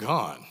when I'm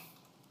gone."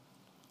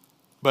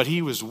 But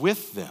he was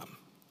with them.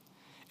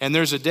 And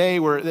there's a day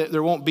where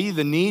there won't be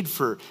the need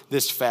for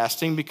this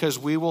fasting, because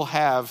we will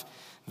have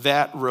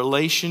that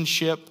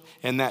relationship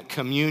and that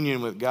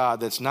communion with God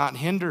that's not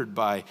hindered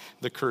by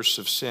the curse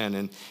of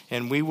sin.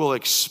 And we will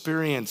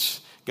experience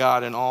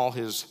God in all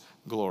his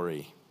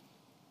glory.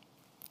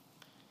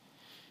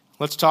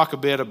 Let's talk a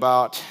bit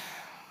about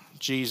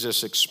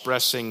Jesus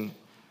expressing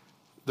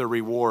the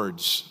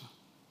rewards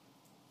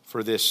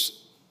for this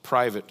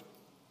private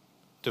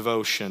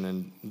devotion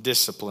and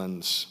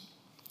disciplines.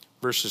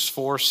 Verses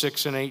 4,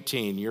 6, and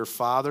 18. Your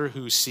Father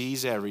who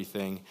sees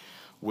everything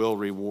will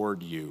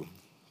reward you.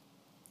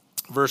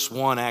 Verse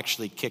 1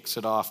 actually kicks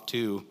it off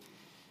too.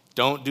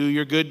 Don't do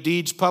your good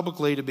deeds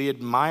publicly to be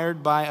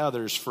admired by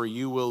others, for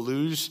you will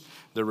lose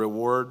the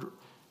reward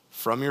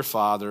from your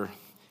Father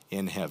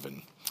in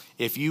heaven.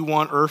 If you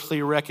want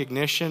earthly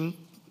recognition,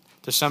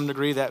 to some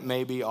degree, that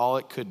may be all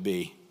it could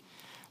be.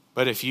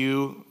 But if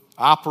you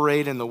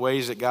operate in the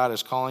ways that God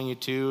is calling you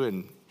to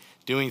and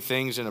doing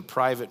things in a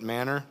private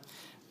manner,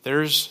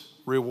 there's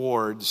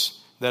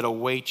rewards that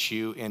await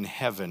you in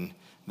heaven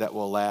that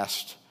will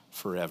last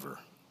forever.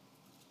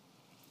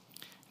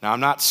 Now,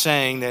 I'm not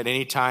saying that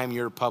anytime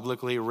you're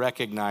publicly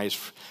recognized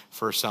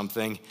for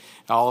something,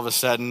 all of a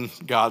sudden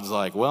God's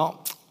like,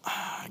 well,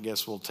 I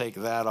guess we'll take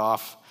that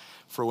off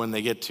for when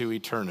they get to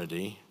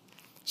eternity.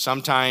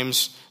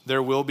 Sometimes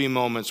there will be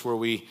moments where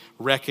we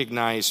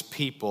recognize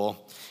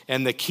people,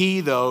 and the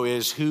key, though,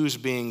 is who's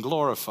being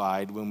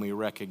glorified when we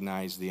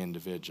recognize the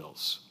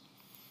individuals.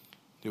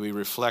 Do we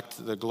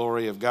reflect the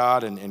glory of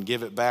God and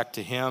give it back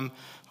to him,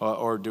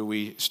 or do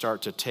we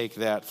start to take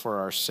that for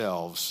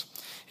ourselves?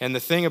 And the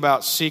thing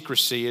about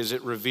secrecy is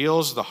it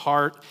reveals the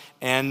heart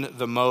and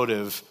the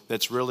motive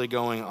that's really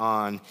going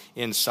on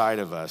inside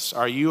of us.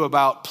 Are you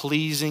about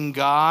pleasing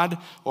God,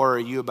 or are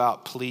you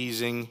about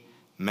pleasing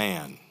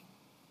man?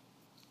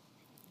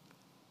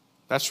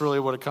 That's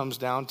really what it comes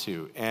down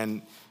to.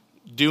 And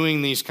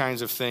doing these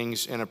kinds of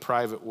things in a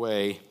private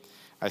way,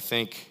 I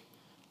think,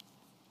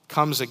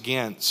 comes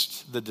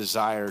against the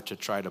desire to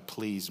try to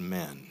please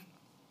men,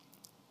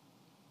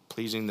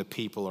 pleasing the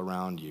people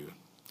around you.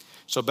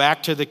 So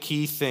back to the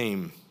key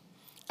theme,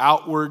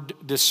 outward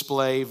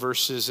display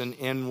versus an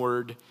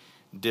inward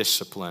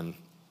discipline.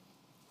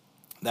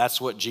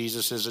 That's what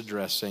Jesus is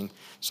addressing.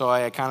 So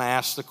I kind of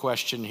asked the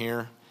question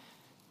here,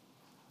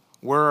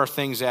 where are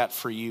things at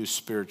for you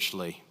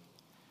spiritually?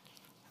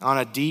 On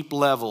a deep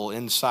level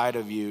inside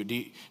of you,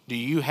 do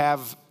you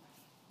have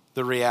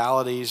the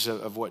realities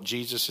of what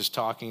Jesus is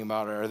talking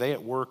about? Are they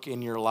at work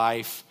in your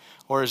life,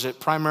 or is it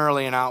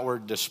primarily an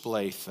outward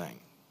display thing?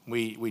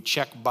 We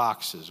check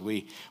boxes.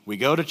 We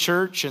go to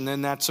church, and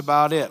then that's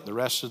about it. The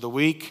rest of the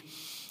week,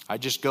 I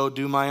just go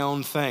do my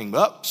own thing.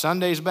 Oh,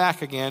 Sunday's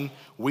back again.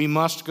 We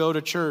must go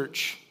to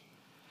church.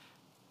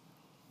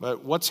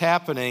 But what's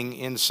happening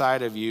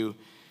inside of you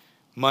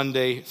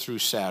Monday through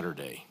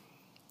Saturday?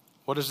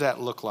 What does that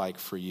look like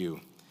for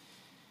you?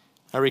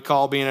 I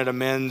recall being at a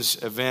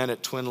men's event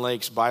at Twin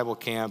Lakes Bible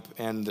Camp,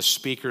 and the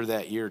speaker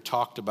that year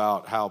talked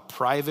about how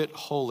private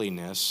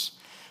holiness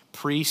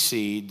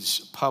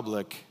precedes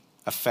public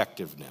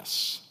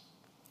effectiveness.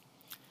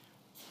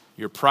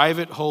 Your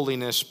private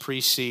holiness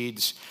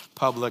precedes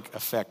public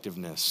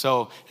effectiveness.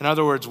 So, in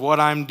other words, what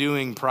I'm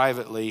doing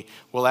privately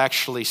will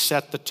actually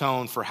set the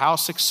tone for how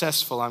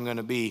successful I'm going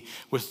to be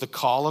with the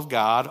call of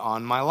God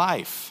on my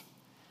life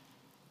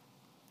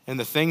and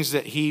the things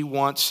that he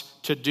wants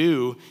to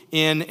do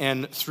in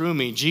and through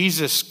me.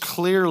 Jesus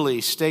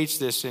clearly states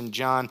this in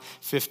John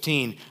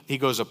 15. He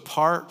goes,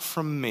 apart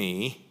from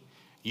me,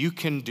 you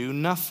can do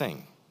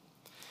nothing.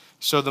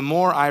 So the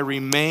more I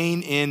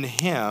remain in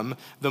him,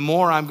 the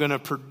more I'm going to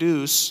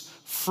produce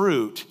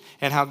fruit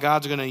and how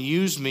God's going to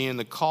use me in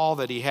the call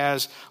that he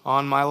has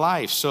on my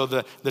life. So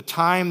the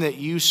time that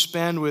you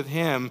spend with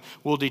him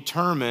will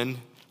determine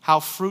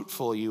how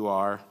fruitful you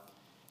are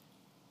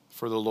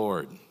for the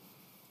Lord.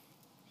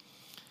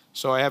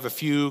 So I have a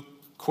few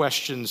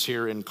questions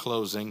here in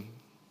closing.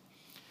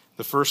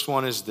 The first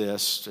one is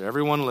this, to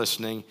everyone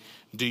listening: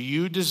 do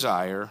you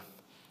desire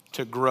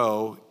to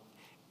grow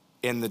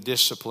in the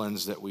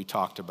disciplines that we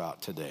talked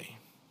about today.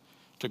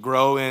 To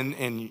grow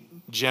in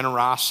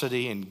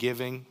generosity and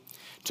giving,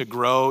 to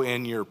grow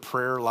in your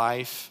prayer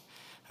life,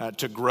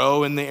 to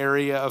grow in the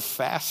area of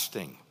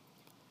fasting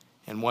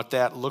and what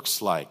that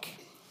looks like.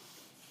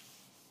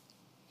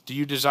 Do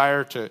you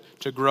desire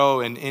to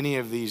grow in any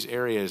of these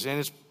areas? And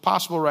it's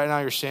possible right now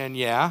you're saying,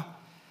 yeah.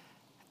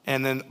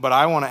 But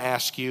I want to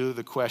ask you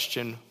the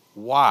question,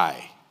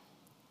 why?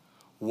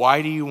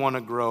 Why do you want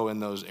to grow in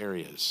those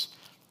areas?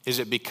 Is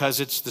it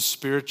because it's the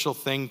spiritual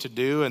thing to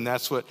do, and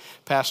that's what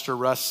Pastor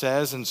Russ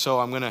says, and so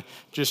I'm going to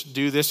just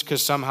do this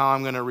because somehow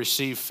I'm going to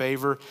receive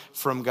favor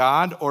from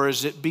God? Or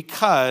is it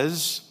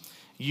because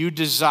you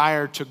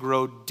desire to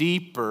grow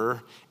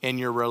deeper in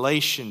your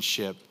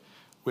relationship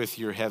with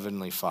your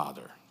Heavenly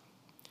Father?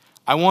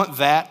 I want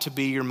that to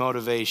be your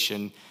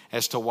motivation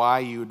as to why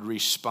you would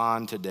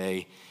respond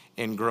today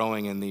in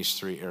growing in these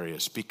three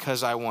areas.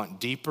 Because I want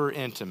deeper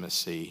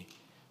intimacy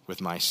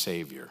with my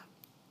Savior.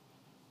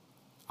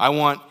 I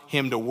want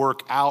him to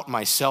work out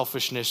my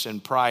selfishness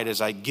and pride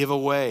as I give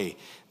away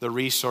the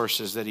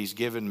resources that he's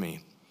given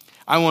me.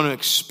 I want to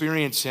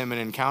experience him and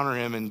encounter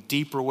him in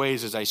deeper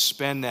ways as I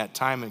spend that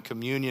time in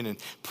communion and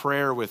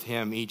prayer with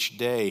him each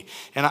day.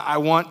 And I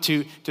want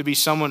to be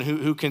someone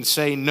who can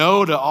say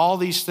no to all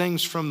these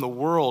things from the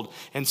world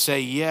and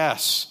say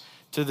yes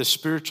to the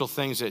spiritual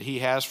things that he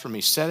has for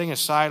me, setting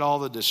aside all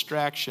the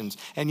distractions,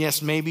 and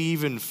yes, maybe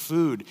even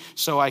food,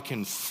 so I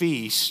can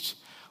feast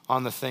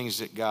on the things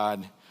that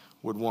God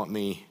would want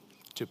me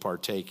to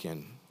partake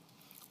in.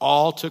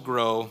 All to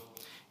grow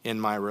in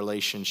my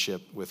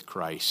relationship with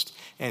Christ.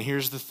 And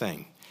here's the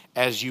thing.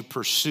 As you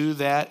pursue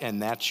that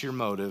and that's your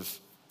motive,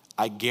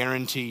 I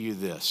guarantee you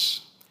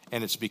this,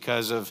 and it's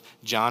because of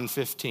John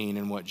 15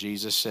 and what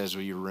Jesus says,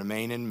 will you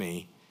remain in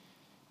me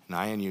and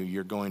I in you,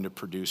 you're going to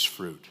produce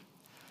fruit.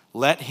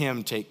 Let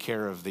him take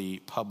care of the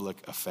public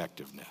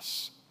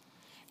effectiveness.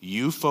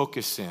 You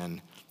focus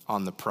in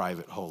on the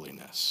private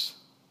holiness.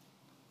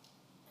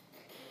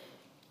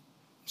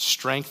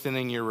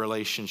 Strengthening your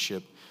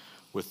relationship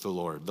with the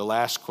Lord. The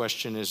last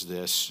question is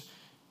this,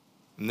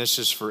 and this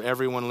is for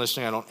everyone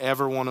listening. I don't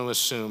ever want to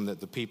assume that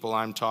the people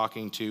I'm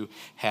talking to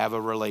have a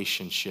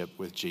relationship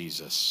with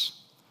Jesus.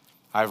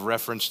 I've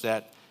referenced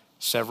that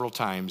several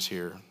times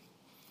here.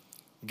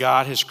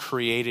 God has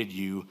created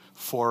you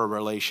for a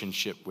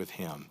relationship with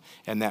him,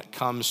 and that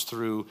comes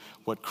through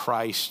what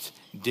Christ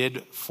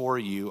did for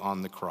you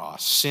on the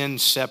cross. Sin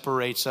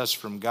separates us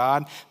from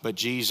God, but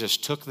Jesus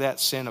took that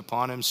sin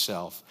upon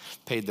himself,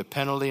 paid the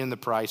penalty and the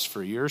price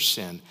for your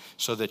sin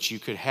so that you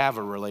could have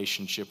a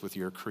relationship with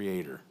your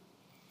Creator.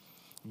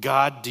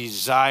 God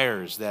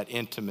desires that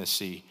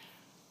intimacy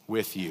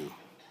with you,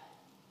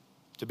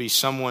 to be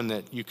someone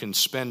that you can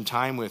spend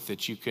time with,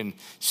 that you can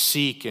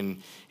seek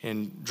and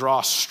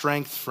draw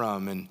strength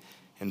from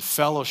and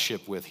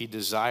fellowship with. He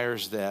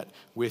desires that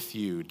with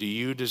you. Do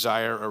you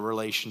desire a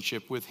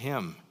relationship with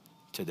him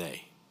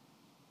today?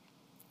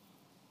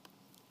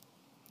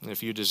 And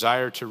if you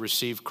desire to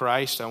receive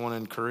Christ, I want to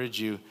encourage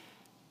you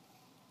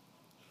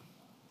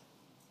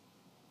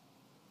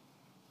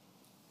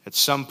at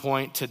some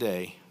point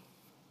today,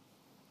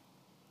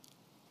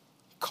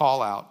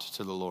 call out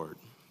to the Lord.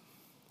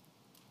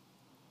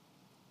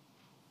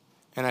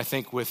 And I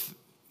think with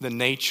the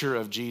nature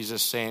of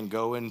Jesus saying,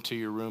 go into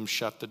your room,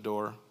 shut the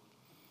door.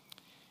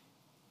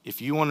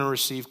 If you want to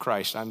receive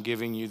Christ, I'm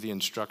giving you the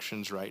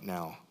instructions right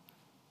now.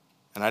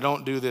 And I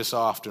don't do this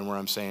often where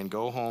I'm saying,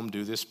 go home,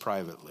 do this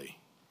privately.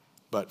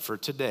 But for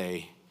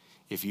today,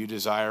 if you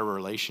desire a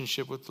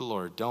relationship with the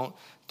Lord,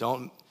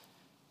 don't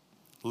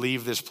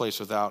leave this place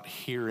without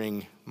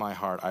hearing my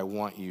heart. I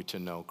want you to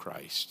know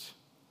Christ.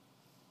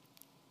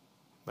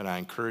 But I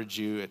encourage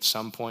you at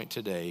some point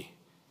today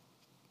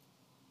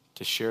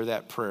to share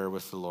that prayer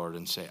with the Lord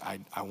and say,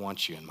 I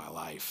want you in my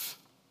life.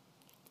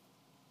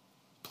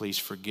 Please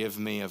forgive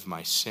me of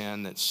my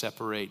sin that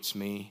separates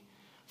me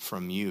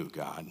from you,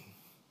 God.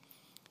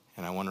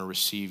 And I want to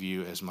receive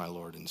you as my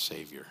Lord and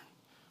Savior.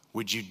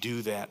 Would you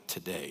do that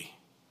today?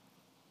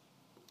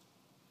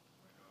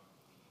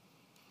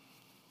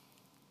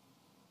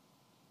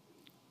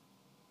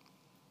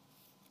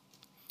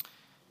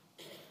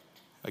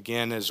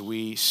 Again, as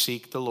we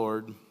seek the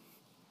Lord,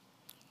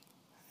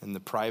 and the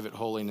private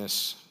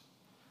holiness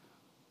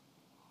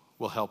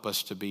will help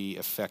us to be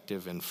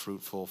effective and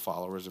fruitful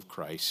followers of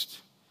Christ.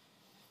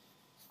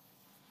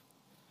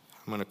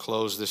 I'm going to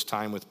close this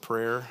time with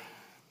prayer,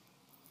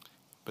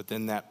 but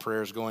then that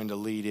prayer is going to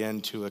lead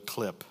into a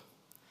clip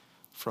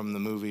from the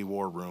movie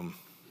War Room.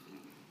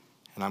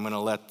 And I'm going to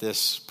let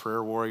this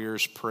prayer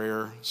warrior's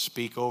prayer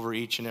speak over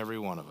each and every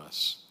one of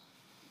us,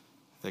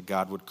 that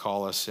God would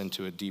call us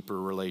into a deeper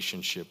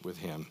relationship with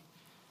him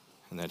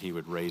and that he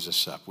would raise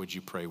us up. Would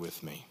you pray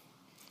with me?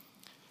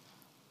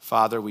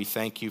 Father, we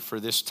thank you for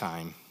this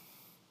time.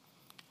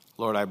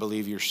 Lord, I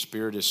believe your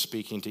Spirit is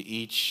speaking to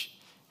each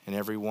and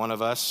every one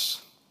of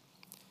us.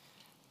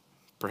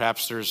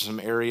 Perhaps there's some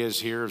areas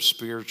here of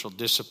spiritual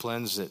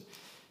disciplines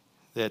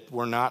that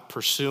we're not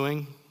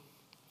pursuing.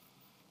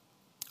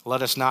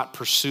 Let us not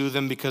pursue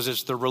them because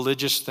it's the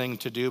religious thing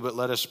to do, but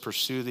let us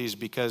pursue these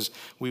because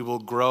we will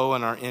grow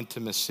in our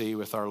intimacy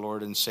with our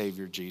Lord and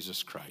Savior,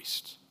 Jesus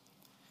Christ.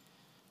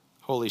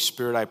 Holy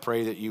Spirit, I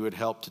pray that you would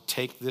help to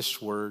take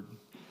this word,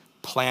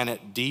 plant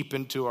it deep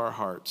into our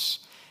hearts,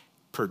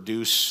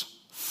 produce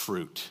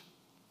fruit.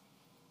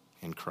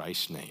 In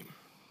Christ's name,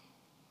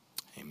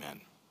 amen.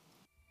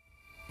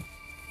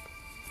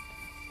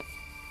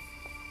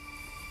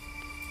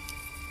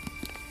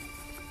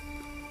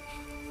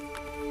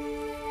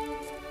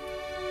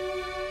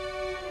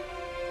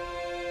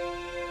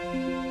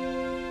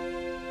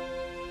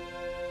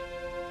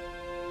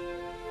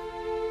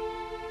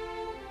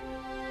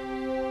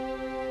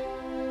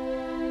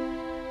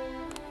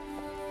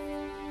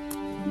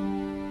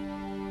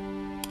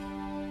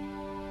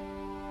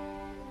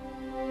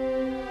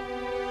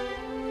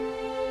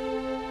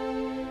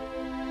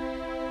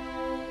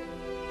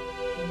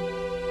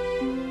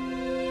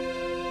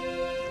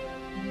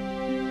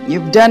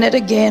 You've done it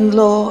again,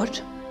 Lord.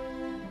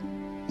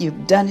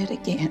 You've done it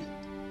again.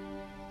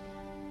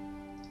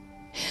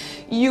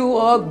 You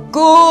are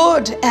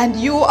good and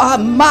you are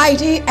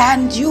mighty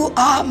and you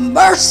are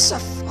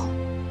merciful.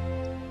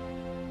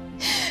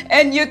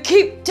 And you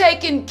keep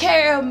taking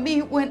care of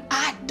me when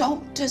I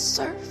don't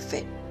deserve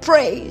it.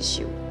 Praise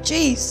you,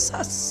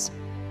 Jesus.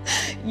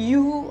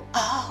 You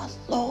are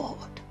Lord.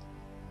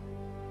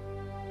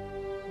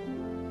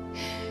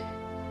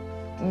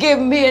 Give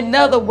me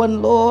another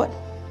one, Lord.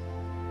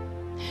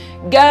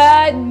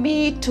 Guide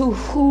me to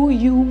who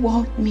you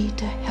want me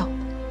to help.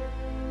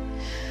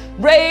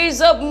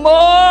 Raise up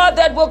more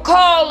that will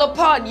call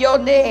upon your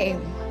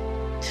name.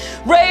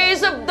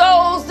 Raise up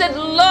those that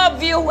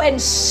love you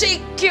and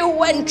seek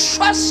you and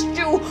trust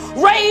you.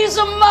 Raise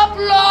them up,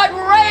 Lord,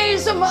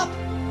 raise them up.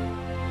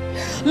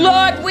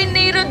 Lord, we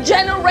need a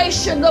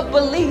generation of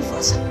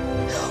believers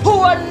who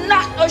are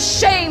not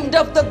ashamed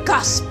of the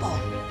gospel.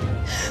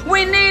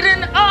 We need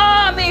an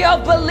army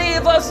of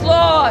believers,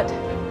 Lord,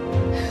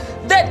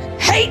 that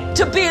hate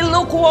to be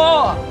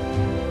lukewarm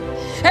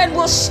and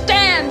will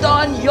stand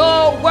on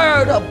your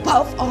word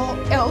above all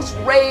else.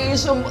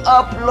 Raise them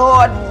up,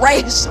 Lord,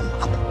 raise them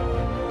up.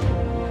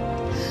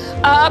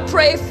 I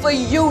pray for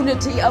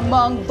unity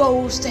among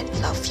those that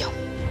love you.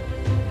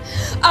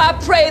 I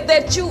pray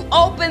that you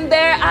open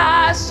their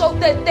eyes so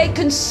that they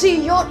can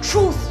see your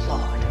truth,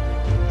 Lord.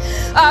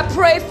 I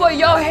pray for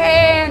your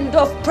hand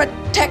of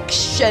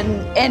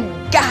protection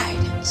and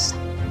guidance.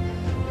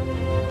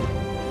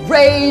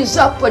 Raise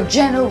up a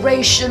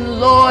generation,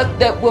 Lord,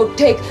 that will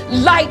take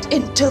light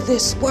into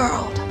this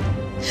world,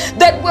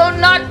 that will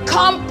not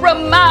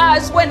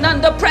compromise when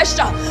under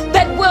pressure,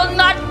 that will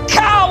not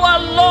cower,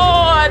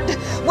 Lord,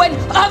 when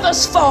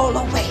others fall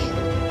away.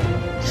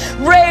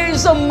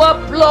 Raise them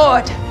up,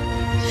 Lord,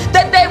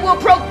 that they will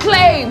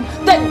proclaim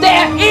that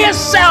there is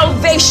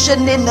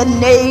salvation in the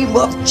name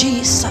of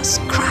Jesus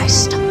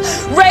Christ.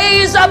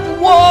 Raise up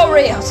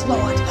warriors,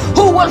 Lord,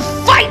 who will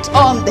fight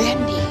on their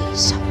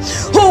knees,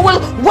 who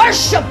will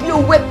worship you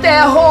with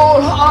their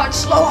whole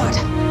hearts, Lord.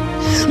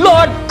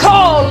 Lord,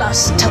 call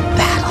us to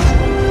battle,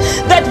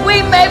 that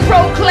we may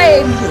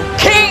proclaim you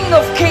King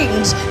of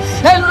kings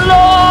and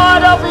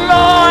Lord of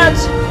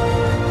lords.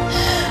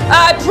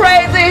 I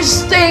pray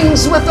these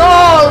things with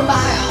all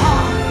my heart.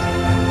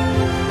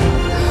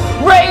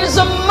 Raise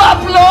them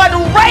up, Lord,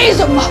 raise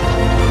them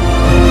up.